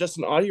recording or just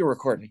an audio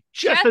recording?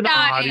 Just an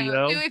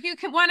audio. If you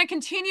want to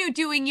continue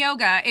doing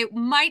yoga, it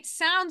might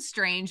sound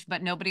strange,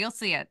 but nobody will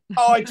see it.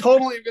 Oh, I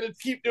totally am going to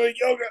keep doing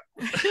yoga.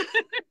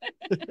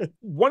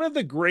 One of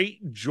the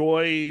great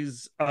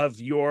joys of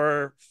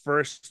your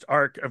first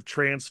arc of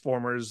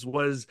Transformers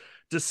was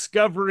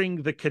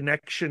discovering the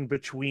connection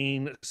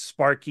between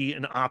Sparky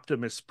and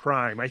Optimus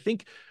Prime. I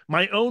think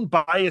my own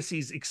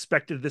biases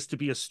expected this to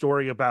be a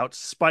story about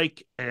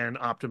Spike and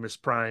Optimus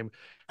Prime.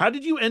 How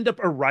did you end up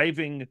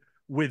arriving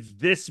with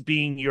this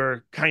being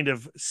your kind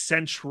of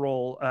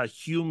central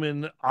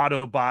human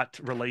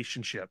Autobot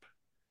relationship?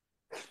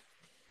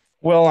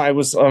 Well, I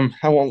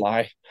won't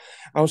lie.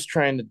 I was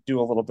trying to do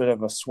a little bit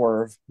of a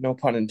swerve, no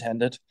pun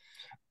intended.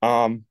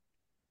 I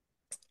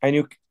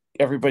knew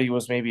everybody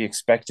was maybe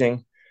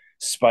expecting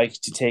Spike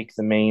to take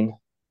the main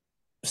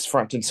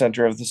front and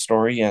center of the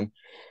story, and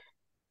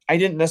I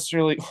didn't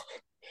necessarily.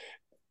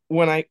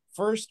 When I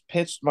first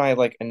pitched my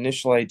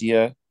initial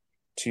idea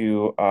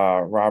to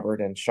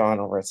Robert and Sean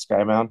over at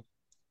Skybound,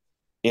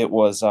 it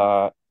was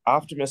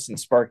Optimus and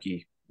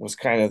Sparky was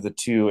kind of the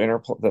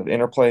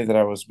interplay that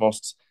I was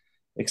most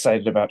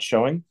excited about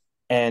showing,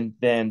 and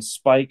then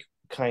Spike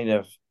kind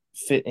of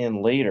fit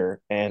in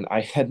later, and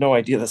I had no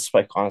idea that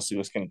Spike honestly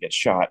was going to get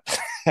shot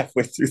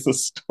halfway through the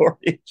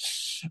story.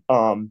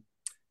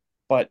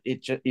 But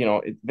it just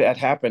that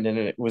happened, and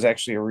it was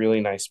actually a really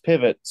nice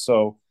pivot.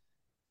 So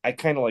I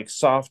kind of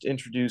soft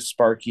introduced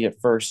Sparky at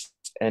first,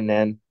 and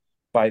then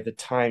by the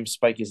time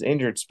Spike is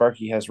injured,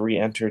 Sparky has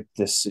re-entered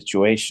this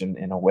situation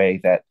in a way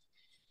that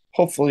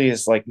hopefully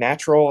is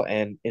natural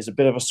and is a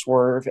bit of a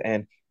swerve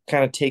and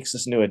kind of takes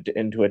us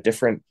into a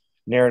different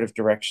narrative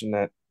direction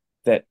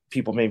that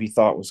people maybe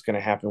thought was going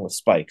to happen with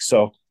Spike.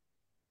 So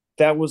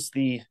that was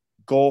the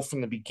goal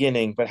from the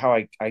beginning, but how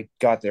I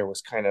got there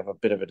was kind of a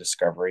bit of a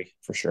discovery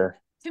for sure.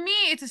 To me,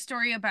 it's a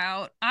story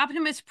about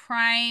Optimus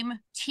Prime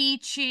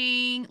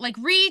teaching,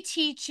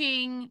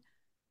 reteaching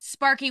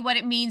Sparky what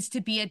it means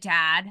to be a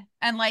dad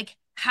and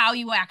how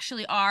you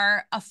actually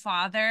are a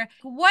father.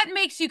 What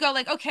makes you go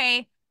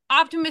okay,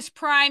 Optimus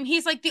Prime,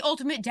 he's the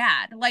ultimate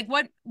dad?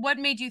 What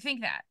made you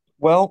think that?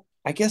 Well,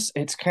 I guess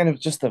it's kind of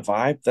just the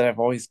vibe that I've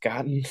always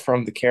gotten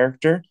from the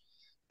character.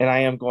 And I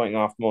am going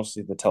off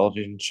mostly the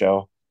television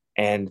show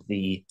and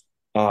the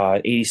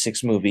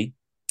 86 movie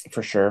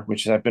for sure,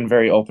 which I've been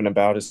very open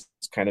about. It's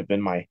kind of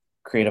been my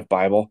creative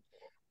Bible.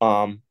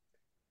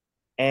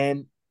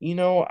 And,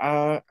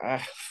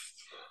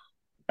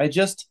 I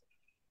just,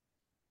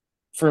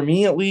 for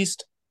me at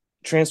least,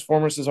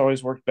 Transformers has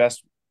always worked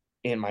best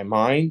in my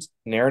mind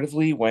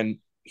narratively when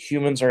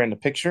humans are in the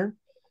picture.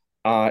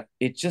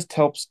 It just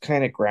helps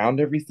kind of ground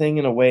everything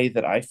in a way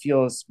that I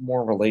feel is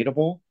more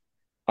relatable.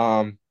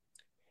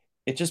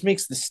 It just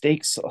makes the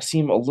stakes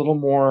seem a little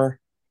more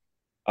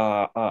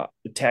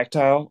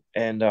tactile,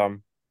 and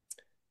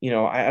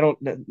I don't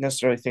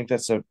necessarily think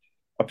that's a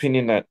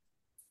opinion that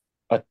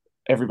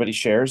everybody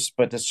shares,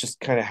 but that's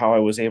just kind of how I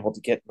was able to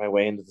get my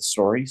way into the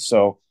story.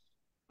 So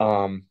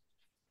when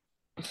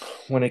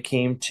it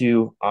came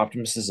to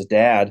Optimus as a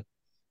dad, I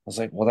was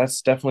like, well,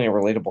 that's definitely a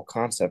relatable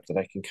concept that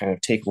I can kind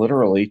of take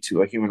literally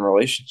to a human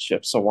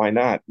relationship. So why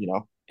not?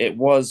 It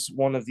was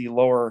one of the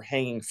lower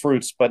hanging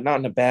fruits, but not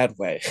in a bad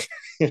way.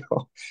 It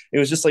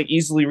was just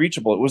easily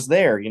reachable. It was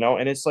there,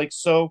 and it's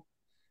so,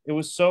 it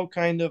was so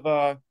kind of,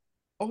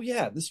 oh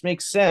yeah, this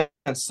makes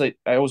sense.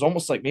 I was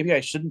almost maybe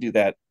I shouldn't do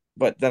that.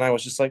 But then I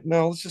was just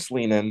no, let's just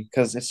lean in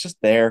because it's just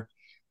there.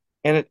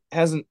 And it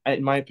hasn't,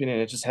 in my opinion,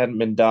 it just hadn't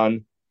been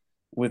done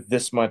with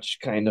this much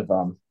kind of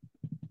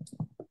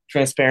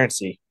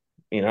transparency,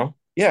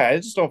 Yeah, I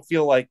just don't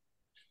feel like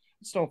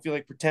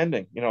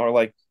pretending,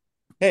 or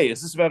hey,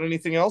 is this about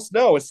anything else?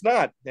 No, it's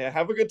not. Yeah,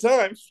 have a good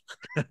time.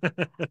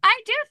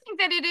 I do think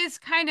that it is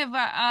kind of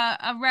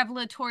a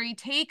revelatory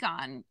take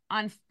on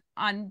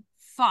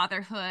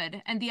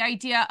fatherhood and the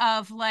idea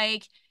of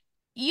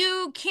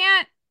you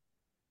can't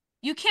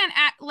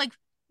act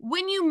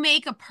when you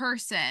make a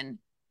person,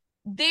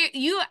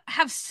 you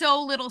have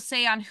so little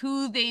say on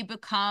who they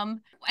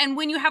become. And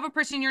when you have a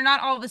person, you're not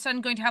all of a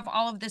sudden going to have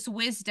all of this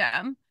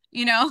wisdom,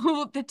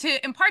 to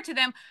impart to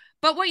them.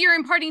 But what you're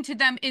imparting to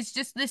them is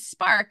just this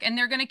spark, and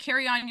they're going to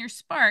carry on your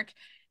spark.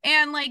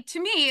 And to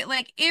me,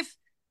 if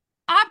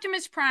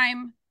Optimus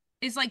Prime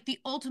is the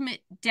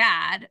ultimate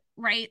dad,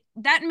 right?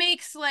 That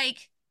makes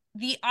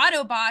the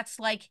Autobots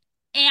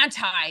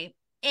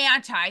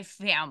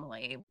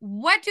anti-family.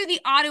 What do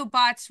the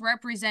Autobots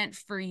represent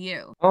for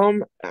you?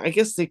 I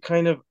guess they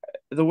kind of,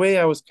 the way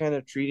I was kind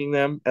of treating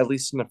them, at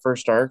least in the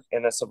first arc,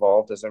 and that's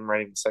evolved as I'm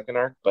writing the second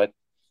arc, but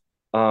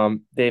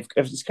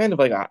it's kind of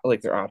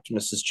like they're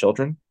Optimus's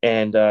children,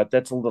 and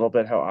that's a little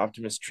bit how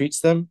Optimus treats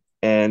them,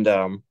 and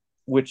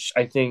which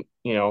I think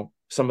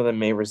some of them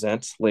may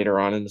resent later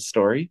on in the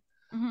story,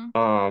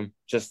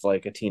 just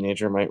like a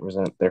teenager might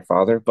resent their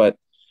father. But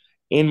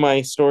in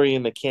my story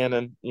in the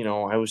canon,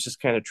 I was just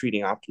kind of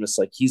treating Optimus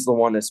like he's the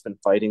one that's been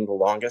fighting the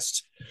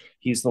longest.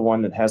 He's the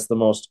one that has the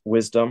most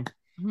wisdom.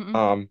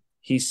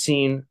 He's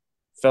seen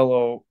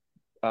fellow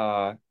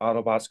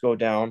Autobots go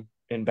down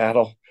in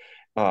battle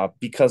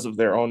because of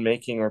their own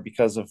making or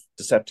because of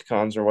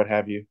Decepticons or what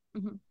have you.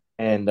 Mhm.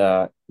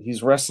 And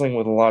he's wrestling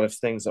with a lot of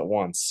things at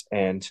once.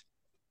 And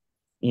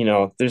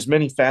there's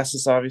many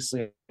facets,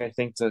 obviously, I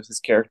think, to his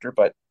character,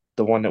 but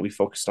the one that we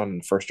focused on in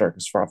the first arc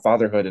is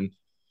fatherhood. And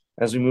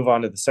as we move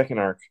on to the second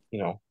arc,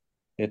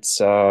 it's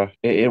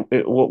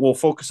we'll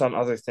focus on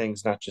other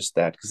things, not just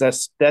that,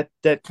 because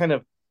that kind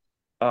of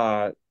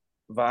uh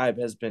vibe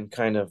has been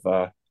kind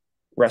of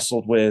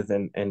wrestled with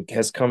and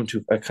has come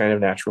to a kind of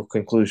natural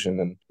conclusion,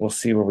 and we'll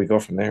see where we go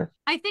from there.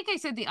 I think I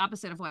said the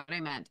opposite of what I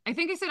meant. I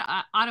think I said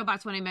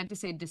Autobots when I meant to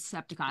say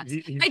Decepticons.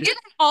 You I did- did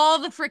that all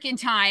the freaking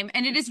time,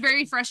 and it is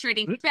very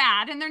frustrating.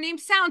 Bad, and their name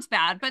sounds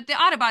bad, but the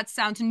Autobots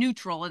sounds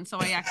neutral, and so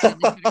I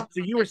accidentally.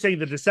 So you were saying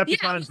the Yeah,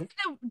 Decepticons. what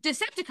do the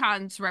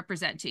Decepticons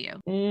represent to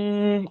you?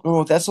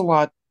 Oh, that's a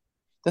lot.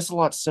 That's a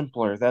lot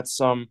simpler. That's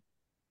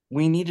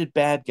we needed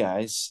bad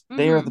guys.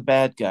 They are Mhm. the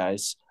bad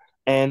guys,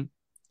 and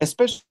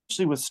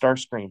especially with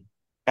Starscream,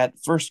 at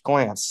first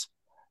glance,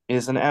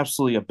 is an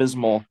absolutely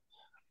abysmal,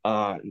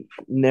 uh,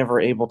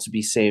 never able to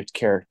be saved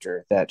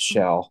character that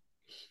shall,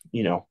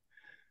 you know,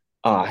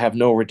 have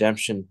no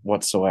redemption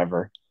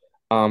whatsoever.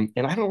 And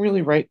I don't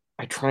really write.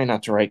 I try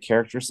not to write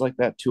characters like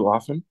that too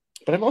often.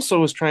 But I'm also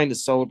was trying to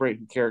celebrate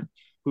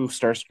who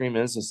Starscream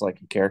is as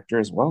like a character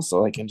as well,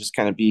 so I can just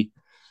kind of be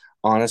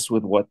honest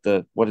with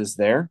what is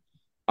there.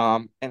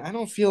 And I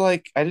don't feel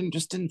like I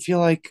didn't feel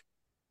like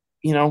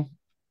you know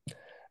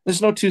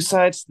there's no two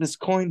sides to this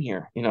coin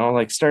here.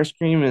 Like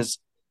Starscream is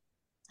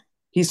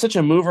he's such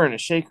a mover and a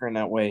shaker in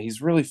that way.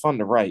 He's really fun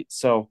to write.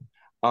 So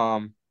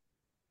um,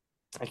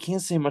 I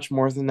can't say much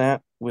more than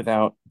that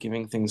without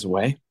giving things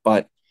away.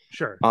 But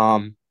Sure.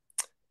 um,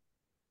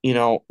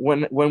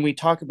 when we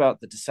talk about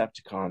the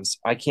Decepticons,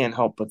 I can't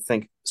help but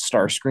think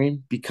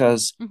Starscream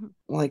because Mhm.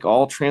 like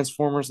all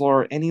Transformers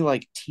lore, any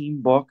like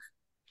team book,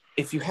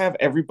 if you have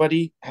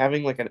everybody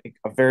having like a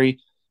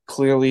very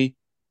clearly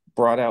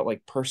brought out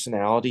like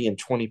personality in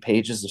 20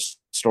 pages of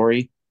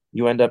story,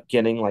 you end up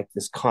getting like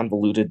this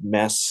convoluted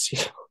mess.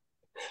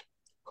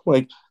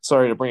 Like,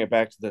 sorry to bring it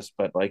back to this,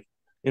 but like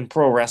in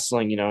pro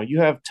wrestling, you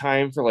have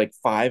time for like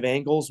five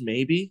angles,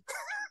 maybe.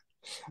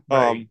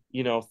 Right.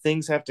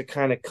 Things have to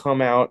kind of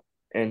come out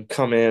and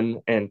come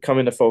in and come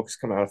into focus,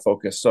 come out of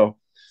focus. So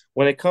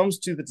when it comes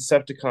to the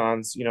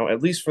Decepticons,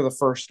 at least for the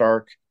first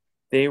arc,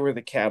 they were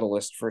the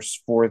catalyst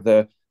for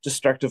the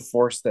destructive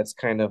force that's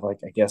kind of like,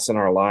 I guess, in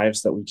our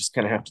lives that we just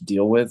kind of have to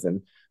deal with.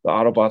 And the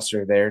Autobots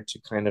are there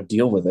to kind of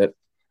deal with it.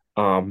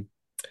 Um,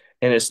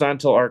 and it's not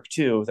until arc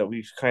two that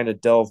we've kind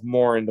of delved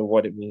more into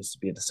what it means to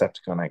be a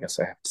Decepticon, I guess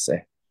I have to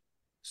say.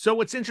 So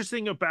what's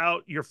interesting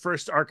about your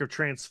first arc of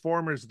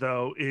Transformers,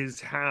 though,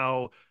 is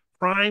how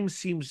Prime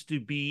seems to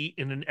be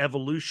in an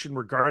evolution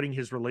regarding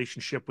his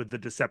relationship with the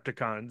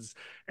Decepticons.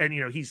 And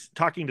he's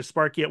talking to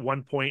Sparky at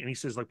one point, and he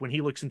says, like, when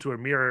he looks into a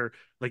mirror,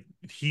 like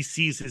he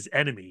sees his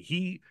enemy.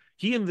 He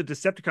and the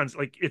Decepticons,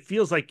 like, it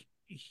feels like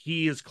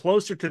he is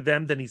closer to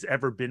them than he's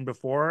ever been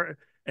before,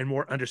 and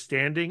more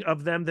understanding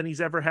of them than he's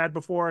ever had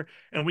before.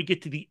 And we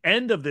get to the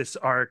end of this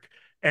arc,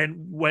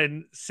 and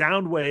when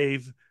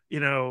Soundwave,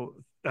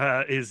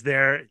 is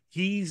there,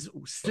 he's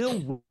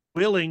still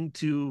willing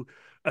to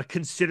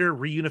consider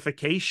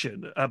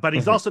reunification, but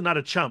he's also not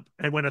a chump.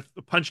 And when a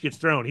punch gets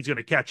thrown, he's going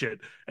to catch it,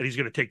 and he's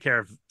going to take care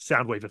of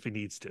Soundwave if he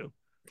needs to.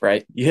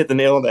 Right. You hit the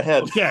nail on the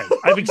head. Okay,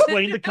 I've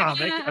explained the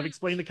comic. I've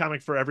explained the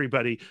comic for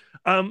everybody.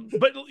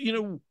 But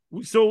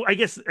so I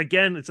guess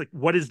again, it's like,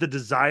 what is the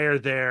desire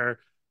there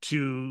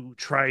to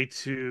try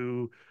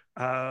to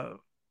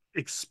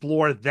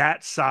explore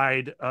that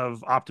side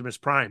of Optimus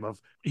Prime? Of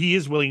he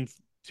is willing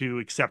to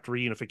accept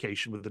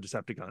reunification with the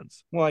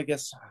Decepticons. Well, I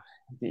guess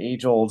the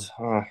age old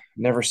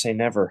never say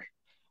never.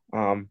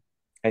 Um,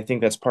 I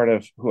think that's part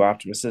of who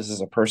Optimus is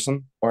as a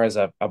person or as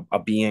a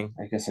being,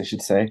 I guess I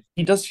should say.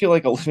 He does feel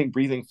like a living,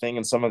 breathing thing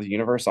in some of the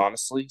universe,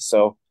 honestly.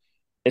 So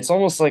it's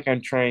almost like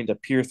I'm trying to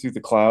peer through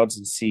the clouds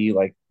and see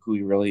like who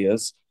he really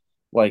is.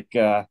 Like,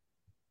 I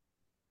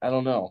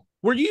don't know.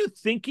 Were you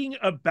thinking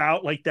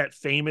about like that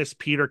famous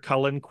Peter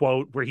Cullen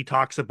quote where he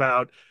talks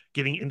about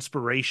getting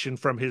inspiration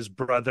from his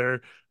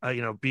brother,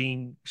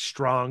 being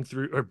strong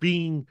through or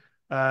being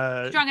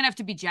Strong enough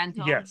to be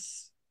gentle.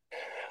 yes.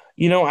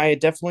 I had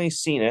definitely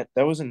seen it.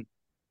 That was in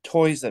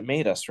Toys That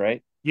Made Us,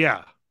 right?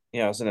 Yeah.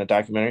 Yeah, it was in a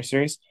documentary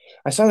series.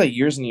 I saw that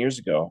years and years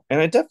ago,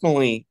 and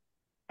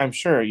I'm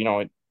sure,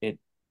 it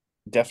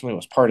definitely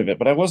was part of it,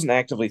 but I wasn't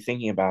actively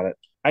thinking about it.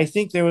 I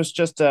think there was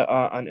just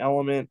an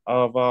element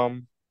of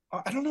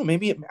I don't know,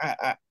 maybe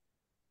I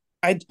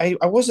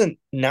wasn't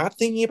not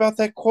thinking about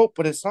that quote,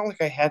 but it's not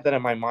like I had that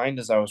in my mind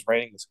as I was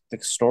writing the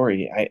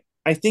story.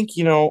 I think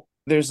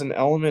there's an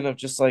element of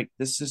just like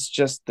this is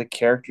just the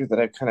character that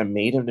I've kind of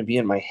made him to be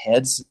in my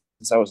head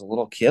since I was a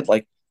little kid.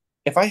 Like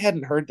if I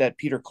hadn't heard that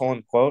Peter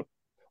Cullen quote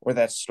or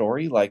that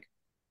story, like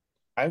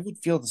I would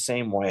feel the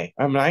same way.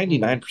 I'm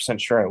 99%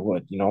 sure I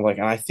would,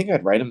 and I think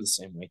I'd write him the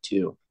same way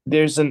too.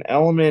 There's an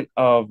element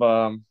of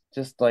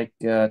just like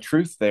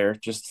truth there.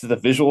 Just the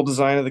visual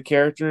design of the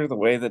character, the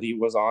way that he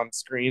was on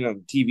screen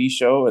on the TV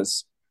show,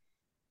 as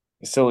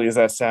silly as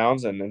that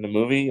sounds, and in the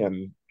movie,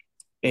 and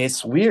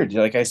it's weird.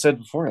 Like I said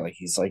before, like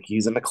he's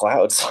in the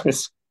clouds.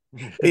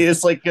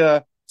 It's like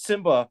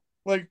Simba.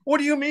 Like, what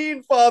do you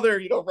mean, father?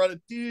 You don't run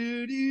a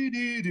do do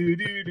do do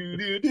do do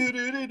do do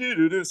do do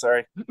do do.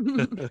 Sorry. I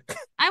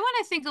want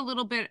to think a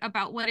little bit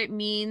about what it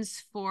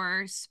means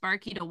for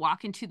Sparky to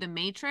walk into the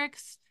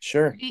Matrix.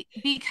 Sure.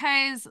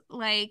 Because,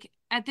 like,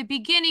 at the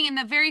beginning, in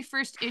the very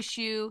first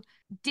issue,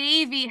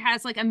 Davy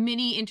has like a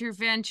mini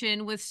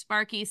intervention with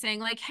Sparky saying,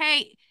 like,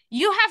 hey,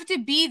 you have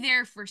to be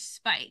there for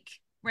Spike,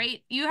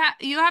 right? You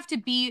have to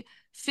be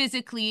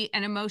physically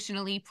and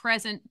emotionally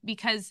present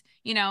because,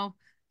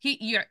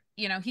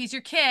 he's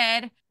your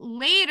kid.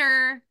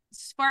 Later,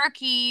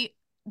 Sparky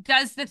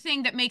does the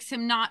thing that makes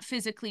him not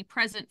physically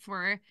present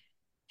for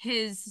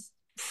his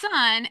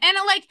son. And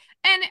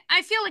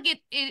I feel like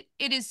it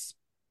is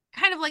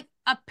kind of like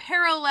a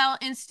parallel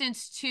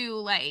instance to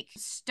like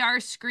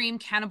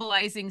Starscream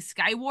cannibalizing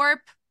Skywarp,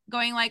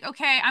 going like,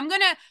 okay, I'm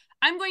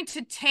going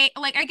to take,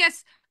 like, I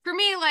guess for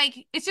me,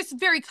 like, it's just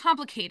very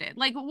complicated.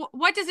 Like,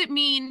 what does it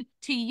mean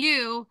to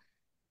you,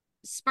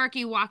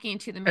 Sparky walking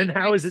into the And Matrix?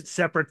 how is it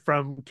separate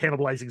from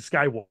cannibalizing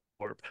Skywarp?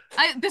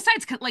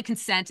 Besides, like,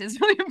 consent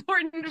is really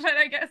important, but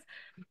I guess,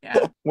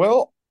 yeah.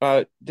 Well,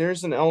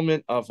 there's an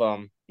element of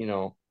well,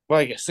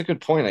 I guess a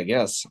good point, I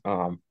guess.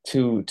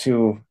 Two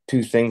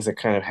things that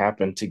kind of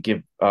happen to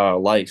give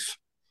life.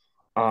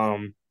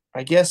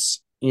 I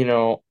guess,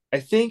 I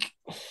think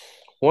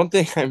one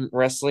thing I'm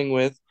wrestling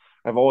with,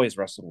 I've always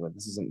wrestled with,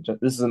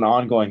 this is an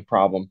ongoing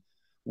problem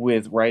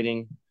with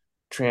writing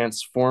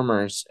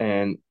Transformers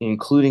and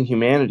including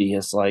humanity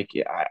is like,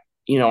 I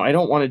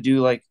don't want to do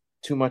like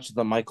too much of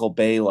the Michael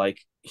Bay, like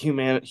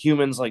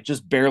humans like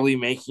just barely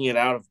making it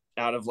out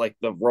of like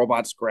the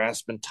robot's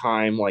grasp in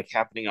time, like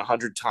happening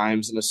 100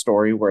 times in a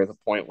story where the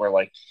point where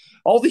like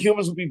all the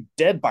humans would be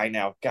dead by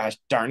now. Gosh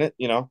darn it,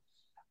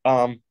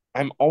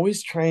 I'm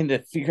always trying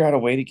to figure out a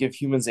way to give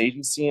humans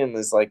agency in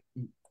this like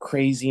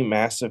crazy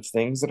massive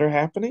things that are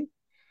happening.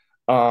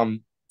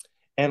 Um,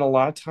 and a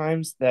lot of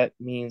times that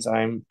means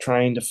I'm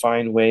trying to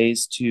find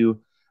ways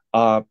to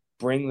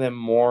bring them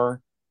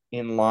more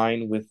in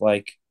line with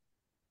like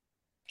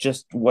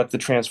just what the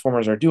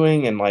Transformers are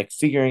doing and like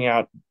figuring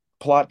out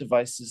plot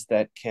devices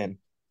that can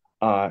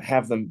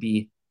have them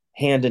be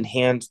hand in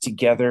hand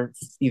together,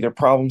 either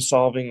problem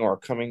solving or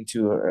coming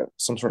to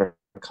some sort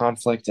of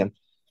conflict. And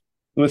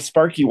with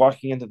Sparky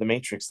walking into the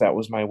Matrix, that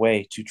was my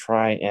way to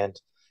try and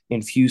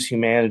infuse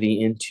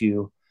humanity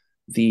into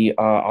the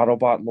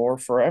Autobot lore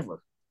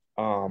forever.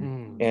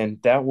 And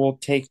that will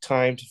take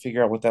time to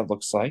figure out what that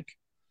looks like.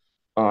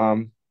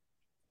 And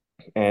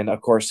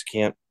of course,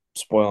 can't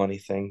spoil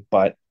anything,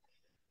 but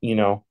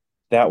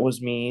that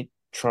was me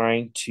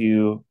trying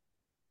to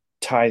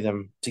tie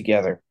them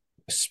together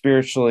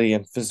spiritually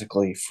and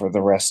physically for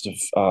the rest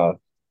of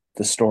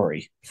the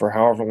story for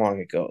however long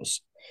it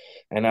goes.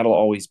 And that'll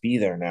always be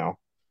there now.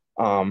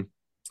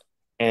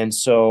 And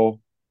so,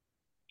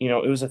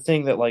 it was a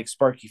thing that like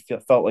Sparky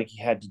felt like he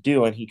had to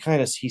do, and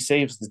he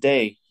saves the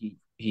day.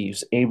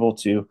 He's able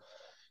to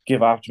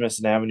give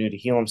Optimus an avenue to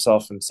heal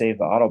himself and save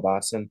the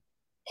Autobots and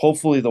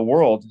hopefully the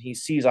world. And he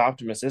sees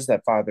Optimus as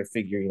that father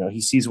figure.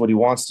 He sees what he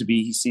wants to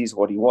be, he sees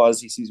what he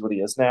was, he sees what he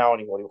is now,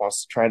 and what he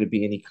wants to try to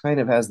be. And he kind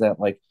of has that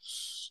like,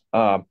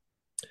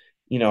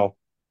 you know,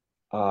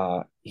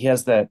 he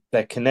has that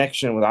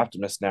connection with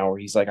Optimus now, where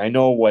he's like, I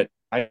know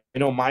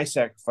my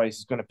sacrifice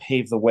is going to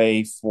pave the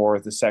way for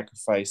the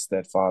sacrifice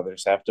that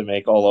fathers have to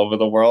make all over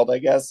the world. I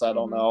guess I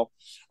don't know.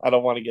 I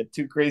don't want to get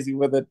too crazy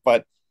with it,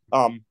 but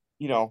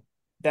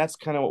that's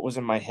kind of what was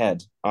in my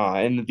head.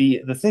 And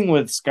the thing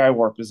with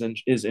Skywarp is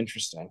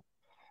interesting,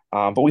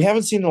 but we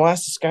haven't seen the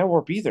last of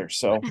Skywarp either.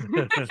 So,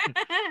 one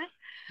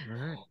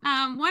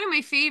of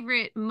my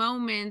favorite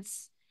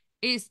moments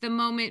is the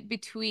moment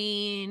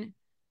between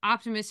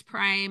Optimus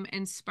Prime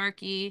and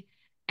Sparky,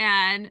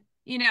 and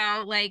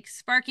like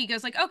Sparky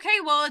goes like,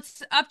 okay, well,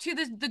 it's up to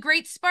the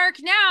great Spark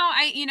now.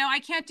 I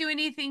can't do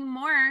anything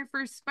more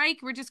for Spike.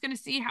 We're just gonna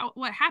see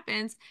what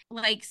happens.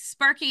 Like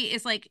Sparky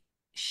is like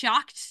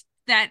shocked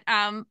that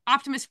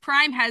Optimus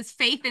Prime has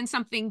faith in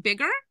something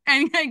bigger,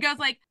 and he goes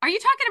like, are you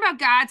talking about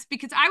gods?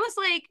 Because I was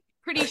like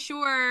pretty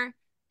sure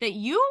that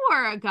you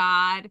were a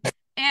god.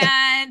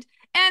 And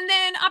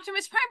then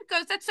Optimus Prime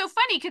goes, that's so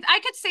funny because I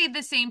could say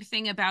the same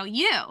thing about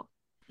you.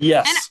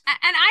 yes.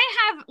 And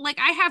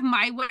I have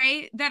my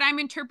way that I'm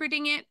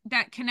interpreting it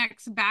that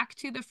connects back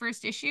to the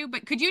first issue.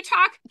 But can you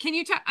talk,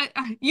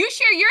 you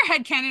share your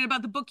headcanon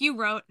about the book you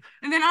wrote,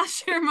 and then I'll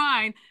share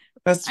mine.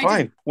 That's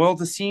fine. Well,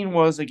 the scene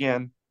was,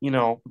 again,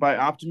 by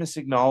Optimus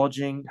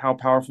acknowledging how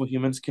powerful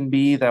humans can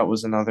be, that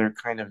was another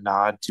kind of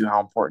nod to how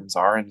importance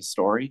are in the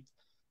story.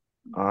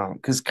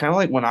 Because kind of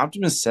like when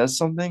Optimus says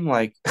something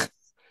like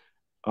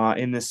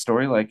in this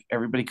story, like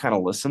everybody kind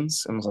of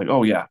listens and was like,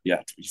 oh yeah,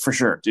 for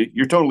sure, dude,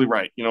 you're totally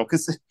right.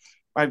 Because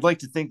I'd like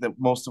to think that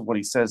most of what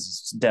he says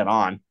is dead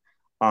on.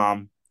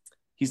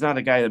 he's not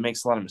a guy that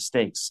makes a lot of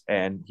mistakes,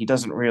 and he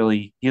doesn't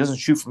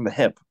shoot from the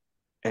hip.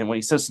 And when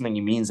he says something, he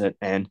means it.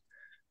 And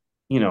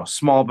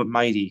small but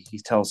mighty, he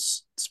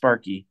tells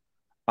Sparky,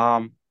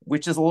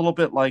 which is a little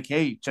bit like,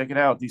 hey, check it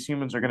out, these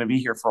humans are going to be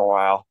here for a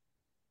while.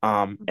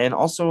 And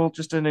also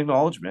just an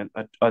acknowledgement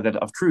that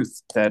of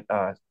truth that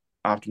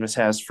Optimus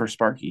has for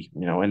Sparky,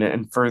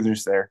 and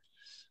furthers their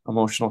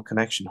emotional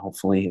connection,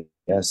 hopefully,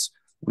 as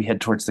we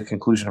head towards the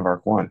conclusion of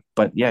arc one.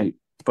 But yeah,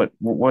 but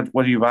what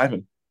are you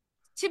vibing?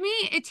 To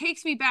me, it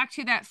takes me back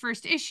to that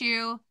first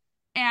issue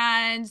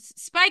and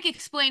Spike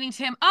explaining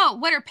to him, oh,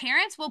 what are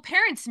parents? Well,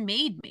 parents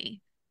made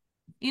me.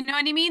 You know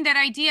what I mean? That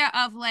idea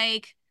of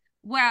like,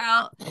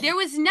 well, there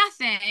was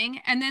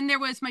nothing, and then there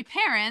was my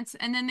parents,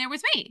 and then there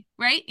was me,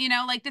 right?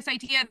 Like this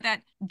idea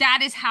that that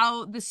is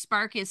how the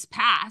spark is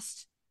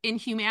passed in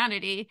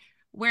humanity,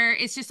 where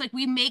it's just like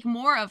we make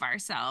more of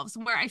ourselves.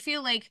 Where I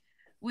feel like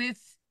with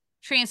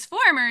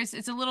Transformers,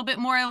 it's a little bit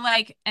more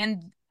like,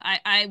 and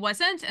I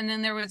wasn't, and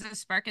then there was a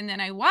spark, and then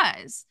I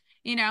was,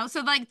 So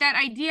like that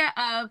idea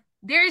of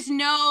there's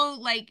no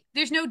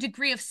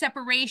degree of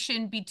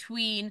separation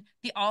between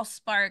the all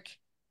spark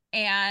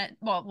and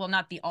well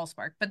not the all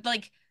spark but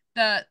like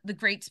the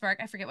great spark,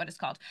 I forget what it's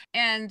called,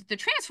 and the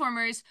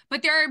Transformers,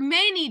 but there are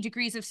many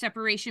degrees of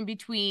separation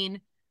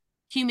between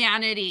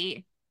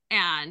humanity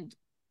and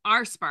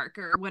our spark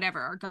or whatever,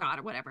 our god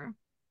or whatever.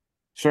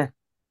 Sure.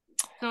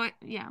 So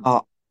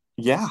yeah.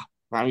 Yeah.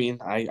 I mean,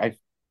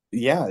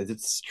 yeah,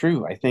 it's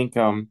true. I think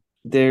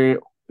they're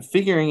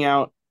figuring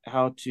out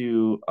how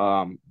to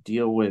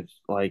deal with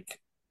like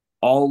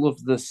all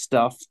of the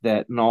stuff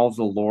that and all of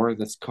the lore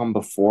that's come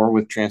before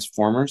with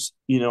Transformers.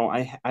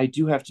 I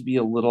do have to be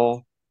a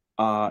little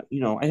I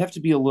have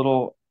to be a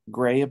little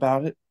gray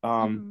about it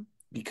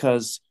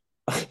because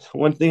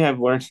one thing I've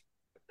learned,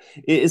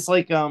 it's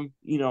like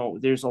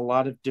there's a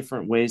lot of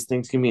different ways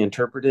things can be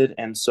interpreted,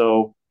 and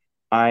so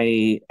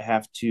I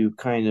have to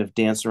kind of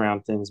dance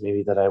around things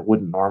maybe that I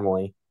wouldn't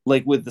normally.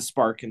 Like with the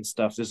spark and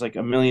stuff, there's like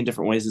a million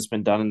different ways it's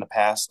been done in the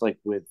past, like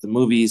with the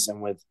movies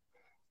and with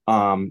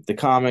the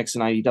comics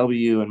and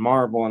IDW and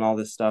Marvel and all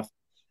this stuff.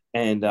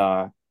 And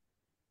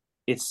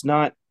it's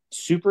not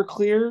super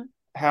clear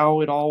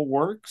how it all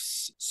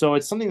works. So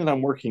it's something that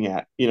I'm working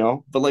at,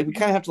 but like we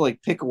kind of have to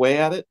like pick away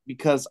at it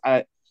because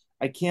I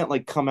can't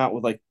like come out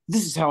with like,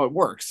 this is how it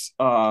works.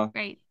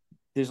 Right.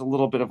 There's a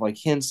little bit of like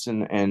hints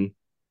and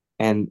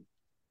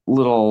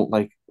little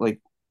like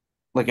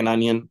an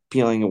onion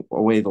peeling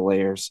away the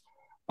layers.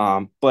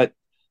 But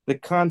the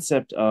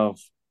concept of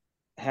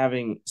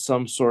having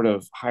some sort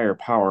of higher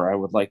power, I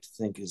would like to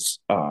think is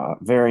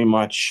very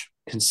much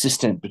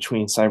consistent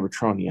between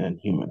Cybertronian and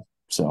human.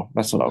 So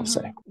that's what I would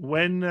say.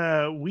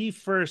 When we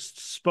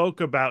first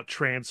spoke about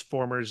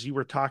Transformers, you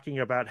were talking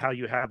about how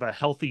you have a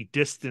healthy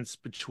distance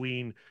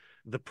between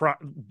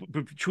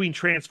between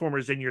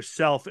Transformers and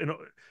yourself, and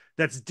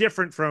that's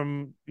different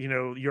from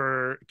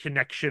your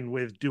connection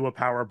with Do a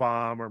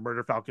Powerbomb or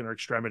Murder Falcon or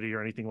Extremity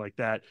or anything like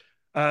that.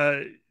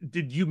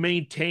 Did you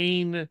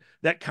maintain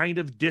that kind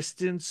of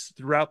distance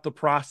throughout the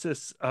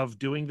process of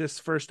doing this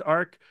first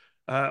arc,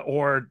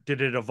 or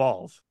did it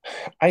evolve?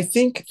 I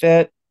think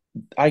that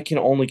I can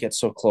only get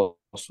so close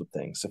with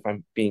things if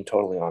I'm being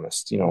totally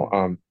honest.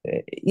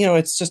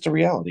 It's just a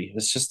reality.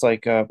 It's just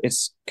like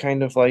it's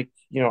kind of like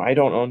I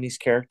don't own these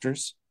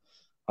characters,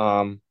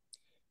 and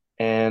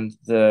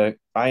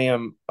I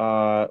am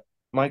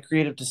my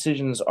creative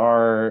decisions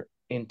are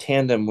in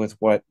tandem with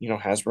what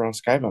Hasbro and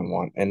Skybound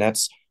want, and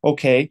that's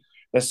okay.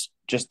 That's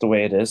just the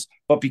way it is.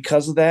 But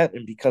because of that,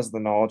 and because of the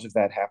knowledge of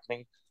that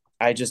happening,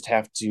 I just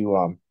have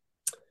to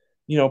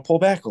pull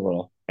back a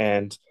little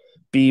and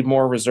be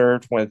more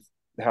reserved with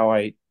how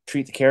I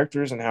treat the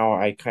characters and how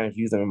I kind of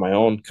view them in my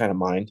own kind of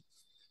mind.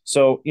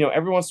 So,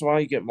 every once in a while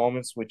you get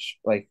moments which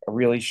like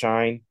really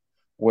shine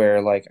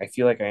where like I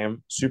feel like I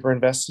am super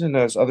invested, and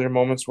there's other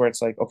moments where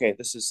it's like, okay,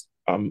 this is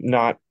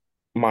not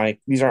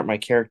these aren't my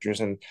characters.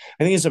 And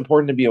I think it's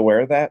important to be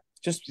aware of that.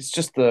 It's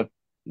just the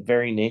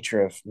very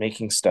nature of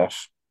making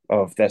stuff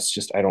of that's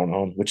just I don't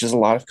own, which is a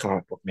lot of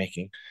comic book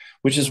making,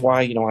 which is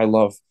why, I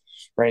love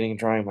writing and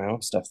drawing my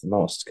own stuff the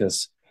most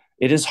because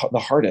it is the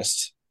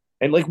hardest.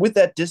 And like with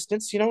that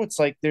distance, it's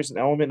like there's an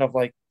element of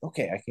like,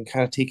 okay, I can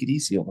kind of take it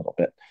easy a little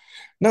bit.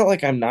 Not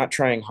like I'm not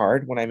trying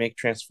hard when I make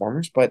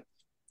Transformers, but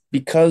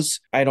because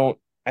I don't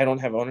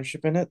have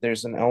ownership in it,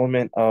 there's an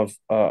element of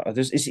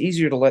it's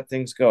easier to let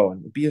things go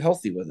and be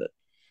healthy with it.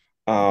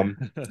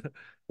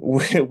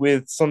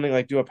 With something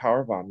like Do a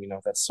Powerbomb,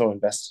 that's so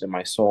invested in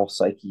my soul,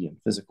 psyche, and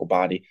physical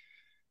body.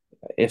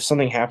 If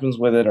something happens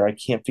with it, or I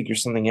can't figure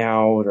something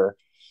out, or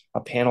a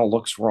panel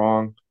looks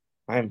wrong,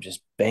 I'm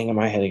just banging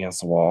my head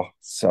against the wall.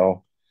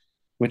 So,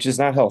 which is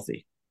not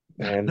healthy.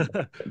 And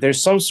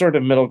there's some sort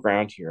of middle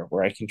ground here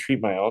where I can treat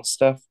my own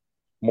stuff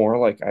more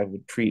like I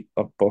would treat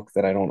a book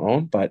that I don't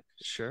own, but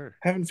sure,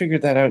 haven't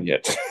figured that out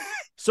yet.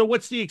 So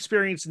what's the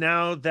experience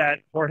now that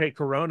Jorge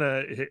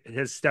Corona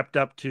has stepped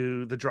up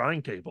to the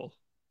drawing table?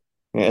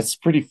 Yeah, it's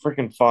pretty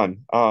freaking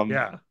fun.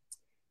 Yeah.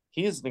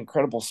 He is an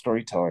incredible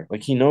storyteller.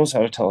 Like he knows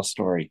how to tell a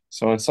story.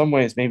 So in some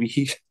ways, maybe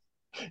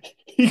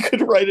he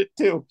could write it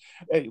too.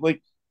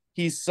 Like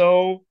he's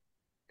so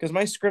because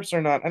my scripts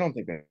are not. I don't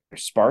think they're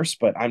sparse,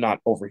 but I'm not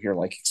over here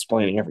like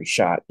explaining every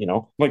shot.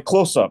 Like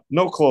close up,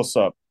 no close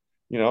up.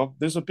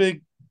 There's a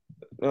big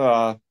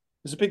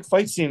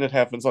fight scene that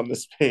happens on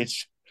this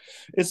page.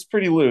 It's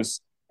pretty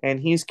loose, and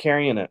he's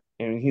carrying it.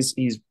 I mean,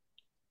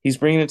 he's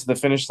bringing it to the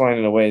finish line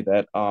in a way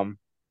that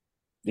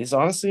is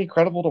honestly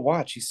incredible to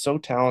watch. He's so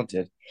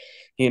talented.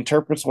 He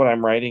interprets what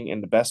I'm writing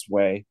in the best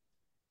way,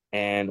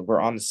 and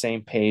we're on the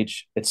same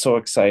page. It's so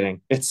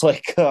exciting. It's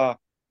like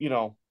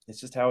it's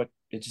just how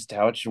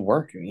it should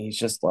work. I mean,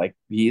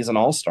 he is an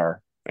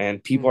all-star,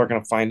 and people are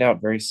going to find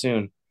out very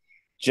soon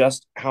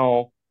just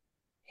how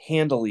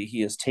handily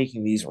he is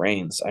taking these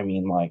reins. I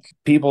mean, like,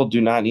 people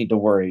do not need to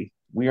worry.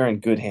 We are in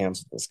good hands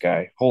with this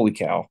guy. Holy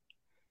cow.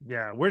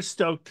 Yeah, we're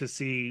stoked to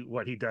see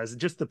what he does.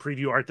 And just the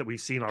preview art that we've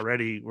seen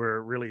already, we're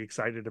really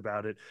excited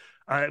about it.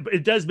 But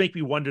it does make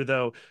me wonder,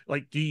 though,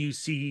 like, do you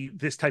see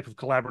this type of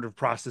collaborative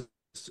process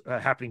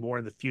happening more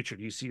in the future?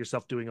 Do you see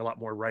yourself doing a lot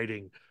more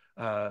writing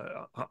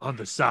on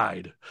the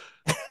side?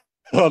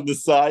 On the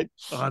side?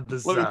 On the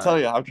Let side. me tell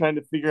you, I'm trying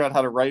to figure out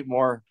how to write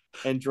more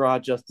and draw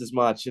just as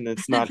much, and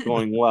it's not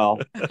going well.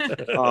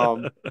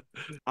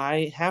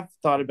 I have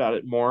thought about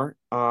it more.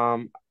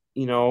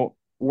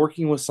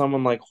 Working with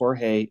someone like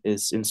Jorge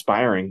is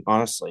inspiring,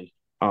 honestly.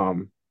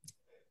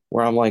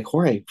 Where I'm like,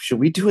 Jorge, should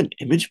we do an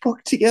image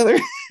book together?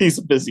 He's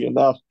busy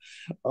enough.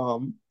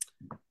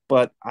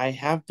 But I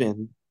have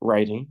been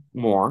writing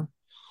more.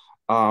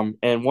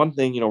 And one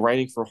thing,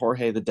 writing for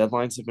Jorge, the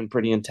deadlines have been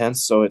pretty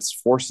intense. So it's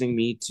forcing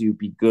me to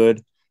be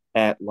good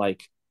at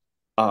like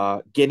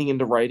getting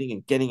into writing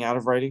and getting out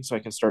of writing so I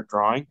can start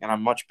drawing. And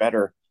I'm much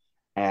better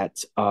at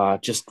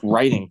just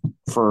writing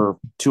for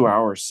 2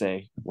 hours,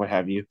 say, what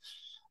have you,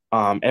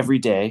 every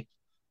day,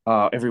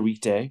 every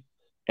weekday.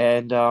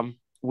 And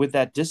with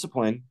that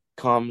discipline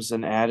comes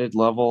an added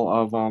level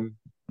of,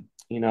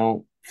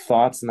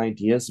 thoughts and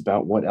ideas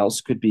about what else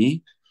could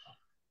be.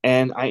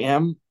 And I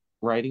am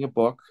writing a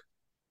book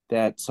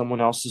that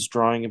someone else is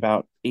drawing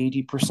about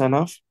 80%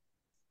 of,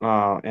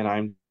 and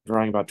I'm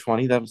drawing about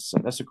 20.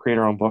 That's a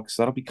creator-owned book,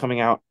 so that'll be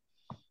coming out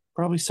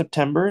probably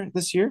September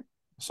this year.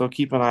 So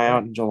keep an eye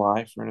out in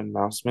July for an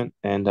announcement,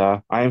 and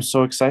I am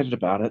so excited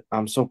about it.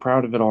 I'm so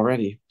proud of it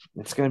already.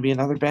 It's going to be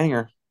another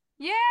banger.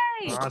 Yay!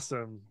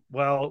 Awesome.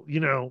 Well,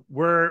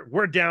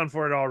 we're down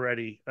for it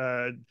already.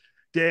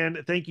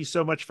 Dan, thank you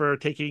so much for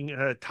taking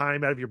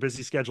time out of your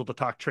busy schedule to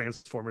talk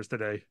Transformers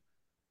today.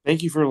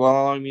 Thank you for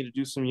allowing me to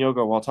do some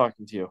yoga while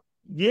talking to you.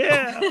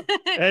 Yeah,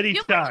 anytime.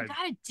 Do what you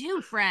gotta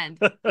do, friend.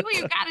 Do what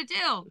you gotta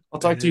do. I'll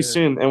talk to you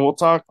soon, and we'll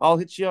talk. I'll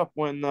hit you up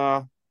when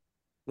the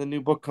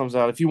new book comes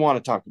out if you want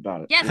to talk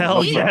about it. Yes,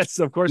 hell please. yes,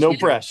 of course. No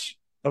press.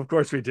 Of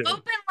course we do.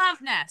 Open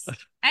love nest.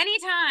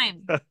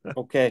 Anytime.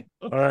 Okay.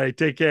 All right,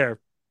 take care.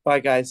 Bye,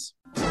 guys.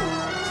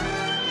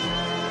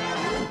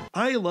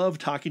 I love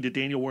talking to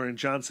Daniel Warren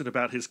Johnson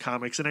about his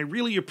comics, and I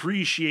really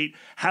appreciate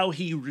how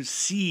he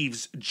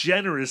receives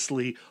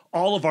generously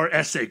all of our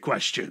essay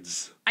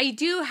questions. I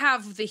do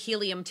have the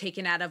helium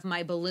taken out of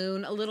my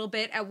balloon a little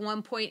bit at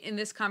one point in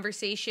this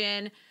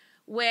conversation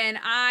when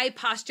I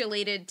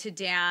postulated to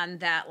Dan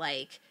that,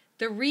 like,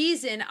 the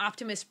reason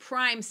Optimus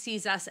Prime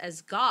sees us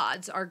as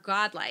gods, or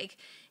godlike,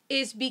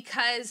 is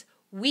because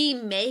we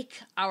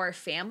make our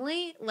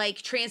family.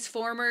 Like,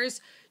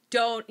 Transformers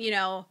don't,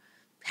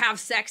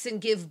 have sex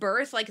and give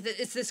birth. Like,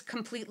 it's this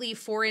completely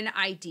foreign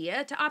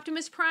idea to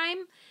Optimus Prime.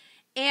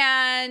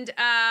 And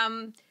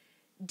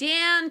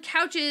Dan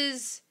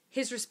couches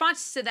his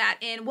response to that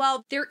in,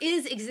 well, there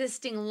is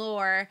existing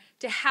lore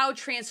to how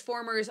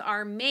Transformers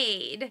are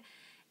made,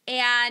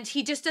 and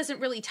he just doesn't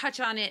really touch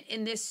on it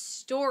in this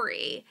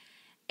story.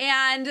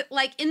 And,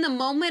 like, in the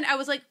moment, I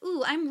was like,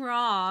 ooh, I'm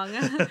wrong. You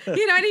know what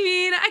I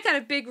mean? I got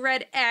a big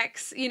red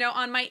X,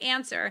 on my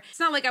answer. It's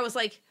not like I was,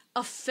 like,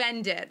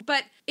 offended,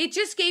 but it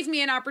just gave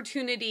me an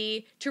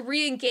opportunity to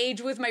re-engage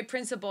with my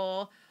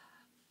principle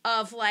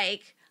of,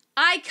 like,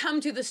 I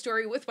come to the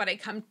story with what I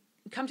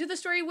come to the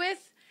story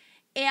with,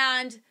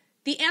 and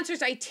the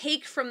answers I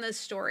take from the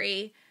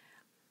story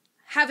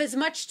have as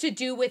much to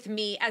do with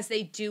me as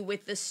they do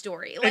with the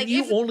story. Like, and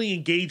you only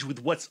engage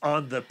with what's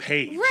on the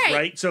page,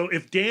 right? So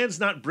if Dan's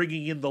not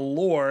bringing in the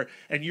lore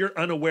and you're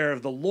unaware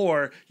of the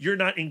lore, you're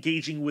not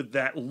engaging with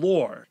that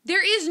lore.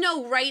 There is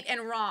no right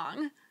and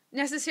wrong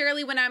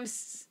necessarily when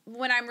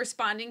I'm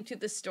responding to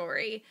the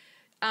story,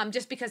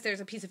 just because there's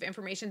a piece of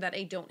information that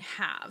I don't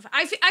have.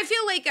 I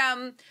feel like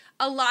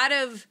a lot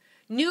of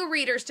new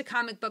readers to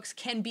comic books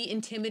can be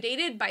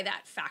intimidated by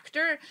that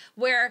factor,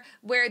 where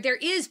there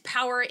is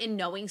power in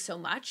knowing so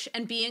much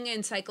and being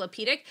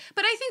encyclopedic,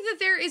 but I think that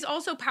there is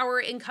also power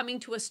in coming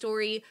to a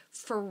story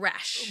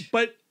fresh.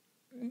 But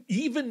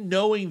even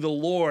knowing the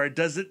lore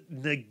doesn't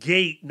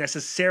negate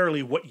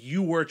necessarily what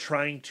you were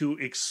trying to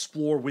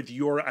explore with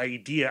your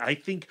idea. I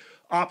think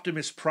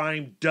Optimus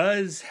Prime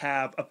does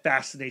have a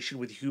fascination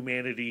with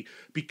humanity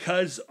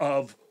because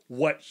of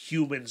what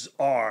humans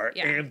are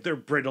and their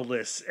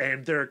brittleness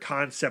and their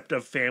concept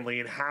of family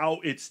and how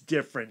it's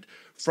different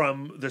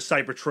from the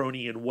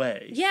Cybertronian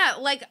way. Yeah,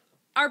 like,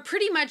 our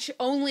pretty much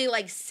only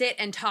like sit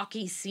and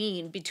talky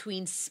scene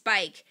between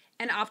Spike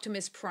and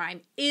Optimus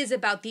Prime is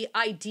about the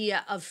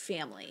idea of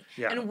family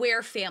and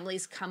where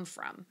families come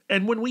from.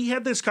 And when we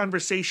had this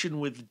conversation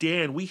with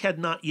Dan, we had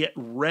not yet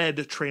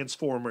read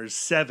Transformers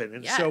 7.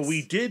 And so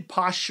we did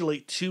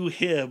postulate to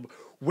him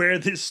where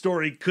this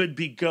story could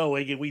be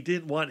going, and we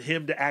didn't want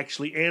him to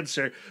actually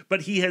answer.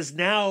 But he has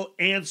now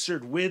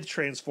answered with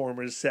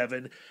Transformers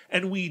 7,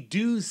 and we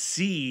do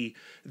see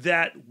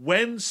that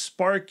when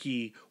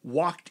Sparky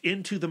walked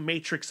into the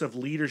matrix of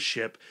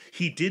leadership,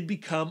 he did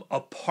become a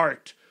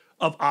part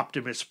of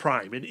Optimus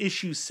Prime. In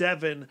issue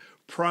 7,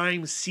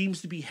 Prime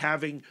seems to be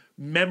having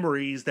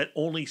memories that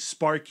only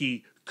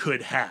Sparky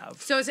could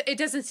have. So it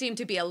doesn't seem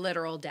to be a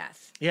literal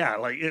death. Yeah,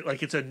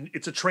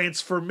 it's a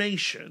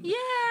transformation. Yeah.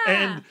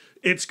 And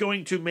it's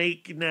going to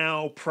make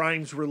now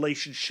Prime's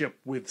relationship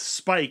with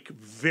Spike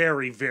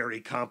very, very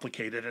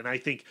complicated, and I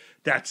think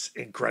that's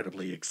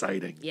incredibly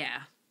exciting.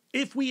 Yeah.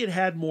 If we had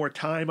had more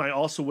time, I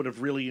also would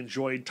have really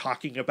enjoyed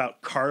talking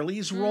about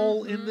Carly's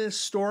role in this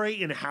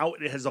story and how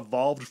it has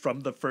evolved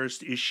from the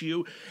first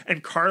issue.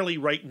 And Carly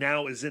right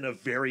now is in a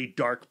very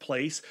dark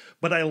place,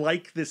 but I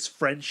like this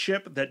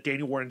friendship that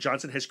Daniel Warren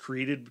Johnson has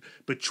created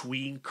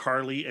between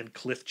Carly and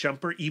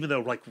Cliffjumper, even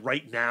though like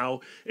right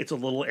now it's a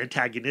little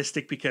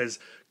antagonistic because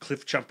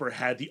Cliffjumper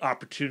had the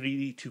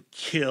opportunity to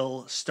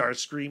kill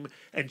Starscream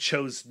and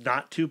chose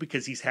not to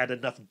because he's had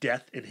enough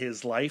death in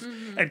his life.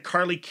 And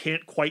Carly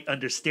can't quite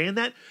understand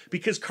that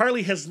because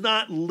Carly has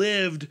not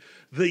lived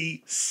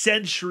the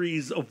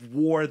centuries of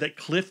war that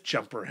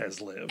Cliffjumper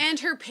has lived. And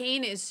her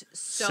pain is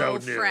so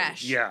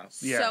fresh. Yeah.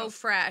 So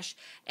fresh.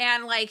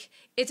 And like,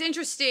 it's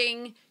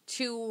interesting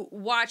to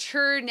watch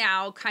her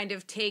now kind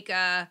of take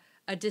a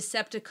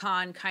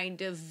Decepticon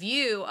kind of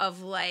view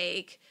of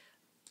like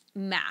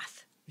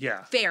math.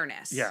 Yeah.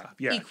 Fairness. Yeah.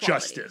 Equality.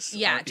 Justice.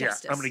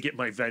 Justice. I'm going to get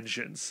my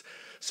vengeance.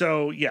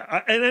 So,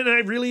 and I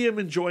really am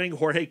enjoying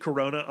Jorge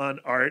Corona on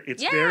art.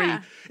 It's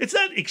it's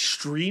not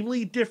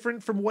extremely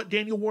different from what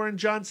Daniel Warren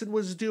Johnson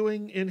was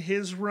doing in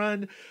his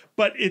run,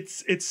 but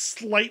it's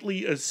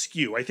slightly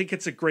askew. I think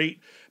it's a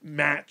great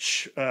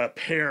match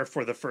pair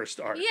for the first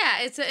art.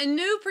 Yeah, it's a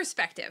new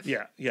perspective.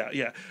 Yeah.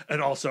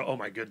 And also, oh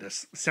my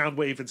goodness,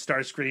 Soundwave and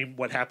Starscream,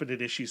 what happened in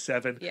issue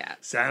 7? Yeah.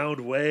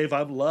 Soundwave,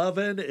 I'm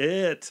loving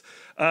it.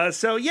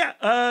 So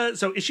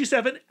issue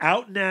 7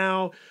 out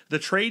now. The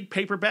trade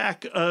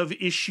paperback of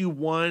issue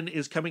 1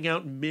 is coming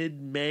out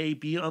mid-May.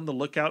 Be on the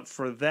lookout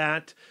for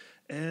that.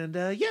 And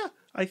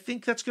I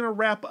think that's going to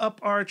wrap up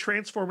our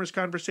Transformers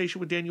conversation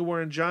with Daniel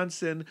Warren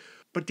Johnson.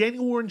 But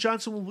Daniel Warren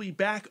Johnson will be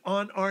back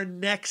on our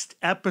next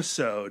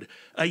episode.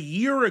 A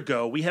year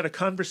ago, we had a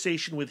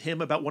conversation with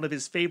him about one of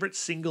his favorite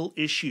single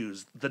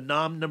issues, the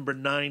Nom number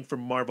 9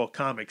 from Marvel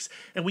Comics.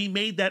 And we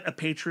made that a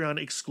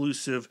Patreon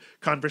exclusive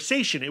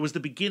conversation. It was the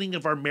beginning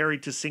of our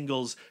Married to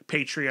Singles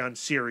Patreon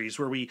series,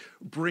 where we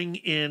bring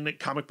in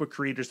comic book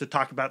creators to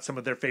talk about some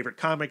of their favorite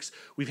comics.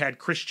 We've had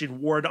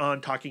Christian Ward on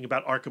talking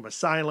about Arkham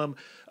Asylum.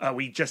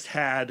 We just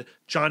had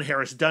John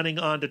Harris Dunning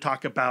on to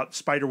talk about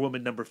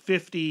Spider-Woman number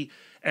 50.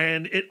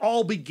 And it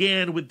all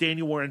began with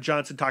Daniel Warren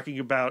Johnson talking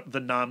about the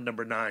Nom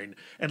number 9.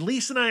 And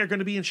Lisa and I are going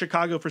to be in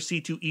Chicago for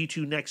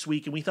C2E2 next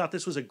week, and we thought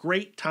this was a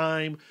great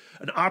time,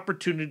 an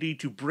opportunity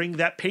to bring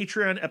that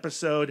Patreon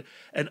episode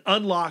and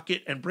unlock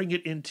it and bring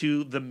it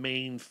into the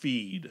main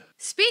feed.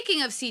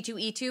 Speaking of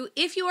C2E2,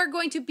 if you are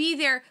going to be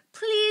there,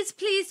 please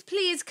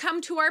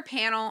come to our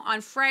panel on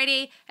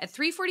Friday at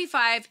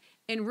 3:45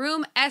 in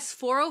room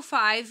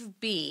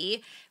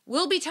S405B.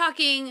 We'll be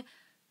talking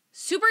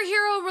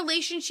superhero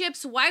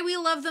relationships, why we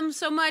love them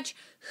so much.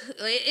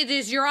 It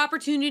is your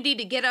opportunity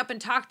to get up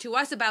and talk to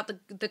us about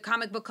the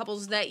comic book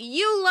couples that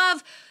you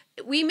love.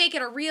 We make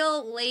it a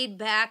real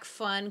laid-back,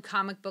 fun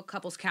comic book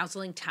couples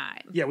counseling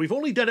time. Yeah, we've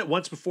only done it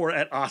once before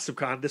at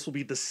AwesomeCon. This will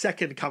be the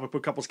second comic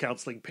book couples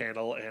counseling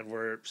panel, and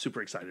we're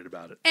super excited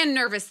about it. And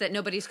nervous that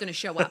nobody's going to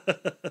show up.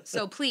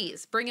 So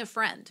please, bring a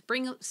friend.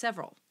 Bring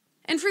several.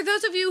 And for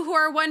those of you who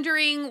are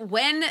wondering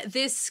when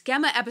this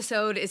Schema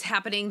episode is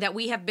happening that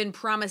we have been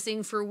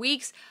promising for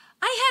weeks,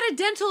 I had a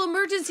dental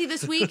emergency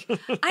this week.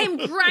 I am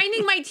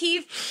grinding my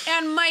teeth,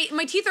 and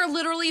my teeth are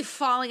literally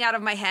falling out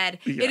of my head.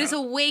 Yeah. It is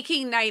a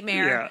waking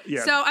nightmare.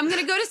 Yeah. So I'm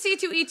going to go to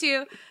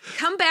C2E2,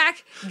 come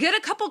back, get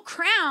a couple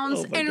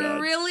crowns, and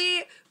God.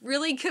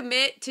 really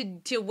commit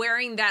to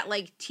wearing that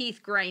like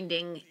teeth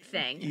grinding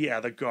thing. Yeah,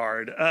 the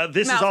guard.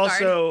 This Mouth is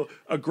also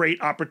a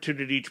great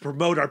opportunity to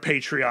promote our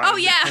Patreon. Oh,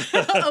 yeah.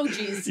 Oh,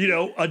 geez.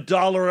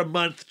 $1 a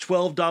month,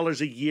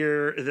 $12 a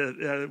year.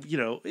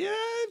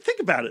 Think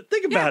about it.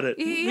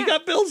 We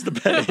got bills to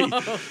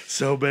pay.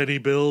 So many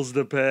bills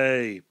to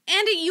pay.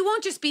 And you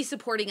won't just be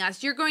supporting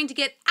us. You're going to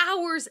get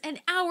hours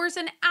and hours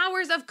and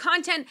hours of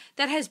content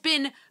that has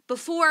been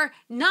before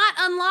not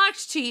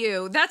unlocked to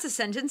you. That's a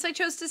sentence. I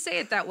chose to say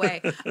it that way.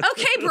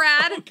 Okay,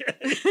 Brad.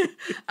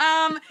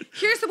 Okay.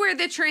 Here's where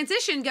the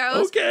transition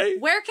goes. Okay.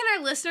 Where can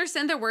our listeners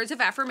send their words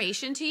of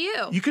affirmation to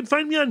you? You can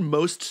find me on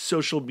most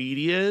social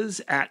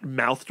medias at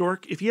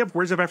MouthDork. If you have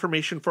words of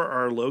affirmation for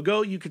our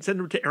logo, you can send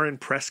them to Aaron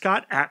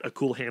Prescott at A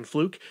Cool Hand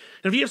Fluke.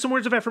 And if you have some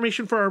words of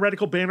affirmation for our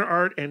radical banner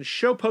art and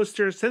show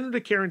posters, send them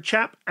to Karen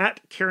Chapp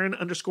at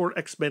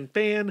Karen_X-Men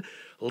fan.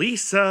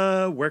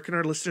 Lisa, where can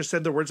our listeners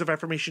send their words of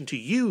affirmation to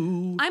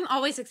you? I'm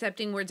always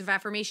accepting words of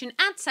affirmation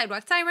at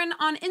Sidewalk Siren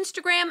on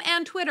Instagram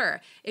and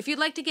Twitter. If you'd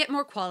like to get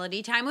more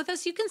quality time with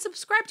us, you can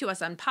subscribe to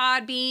us on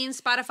Podbean,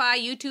 Spotify,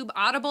 YouTube,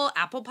 Audible,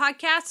 Apple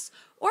Podcasts,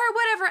 or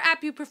whatever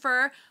app you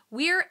prefer.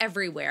 We're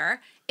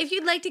everywhere. If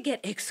you'd like to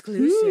get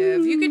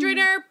exclusive, you can join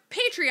our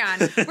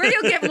Patreon, where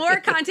you'll get more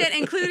content,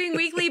 including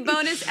weekly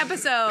bonus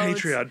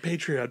episodes.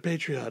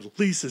 Patreon.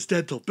 Lisa's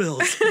dental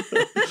bills.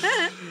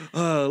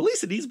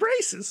 Lisa needs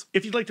braces.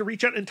 If you'd like to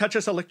reach out and touch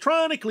us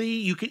electronically,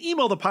 you can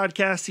email the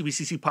podcast,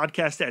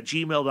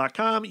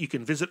 cbccpodcast@gmail.com. You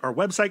can visit our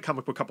website,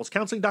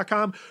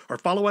 comicbookcouplescounseling.com, or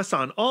follow us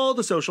on all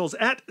the socials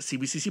at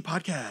CBCC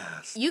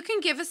Podcast. You can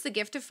give us the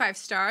gift of 5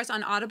 stars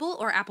on Audible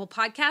or Apple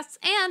Podcasts,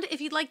 and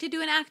if you'd like to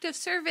do an act of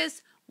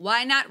service,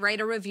 why not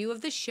write a review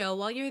of the show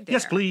while you're there?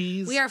 Yes,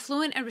 please. We are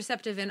fluent and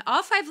receptive in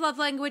all 5 love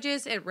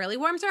languages. It really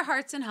warms our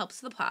hearts and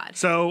helps the pod.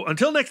 So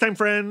until next time,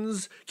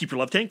 friends, keep your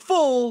love tank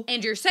full.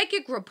 And your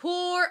psychic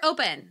rapport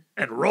open.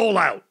 And roll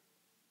out.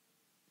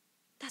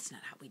 That's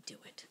not how we do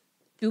it.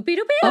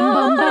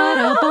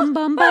 Bum-bum-ba-da,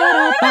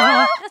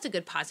 bum-bum-ba-da-ba. That's a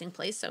good pausing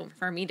place so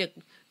for me to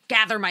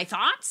gather my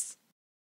thoughts.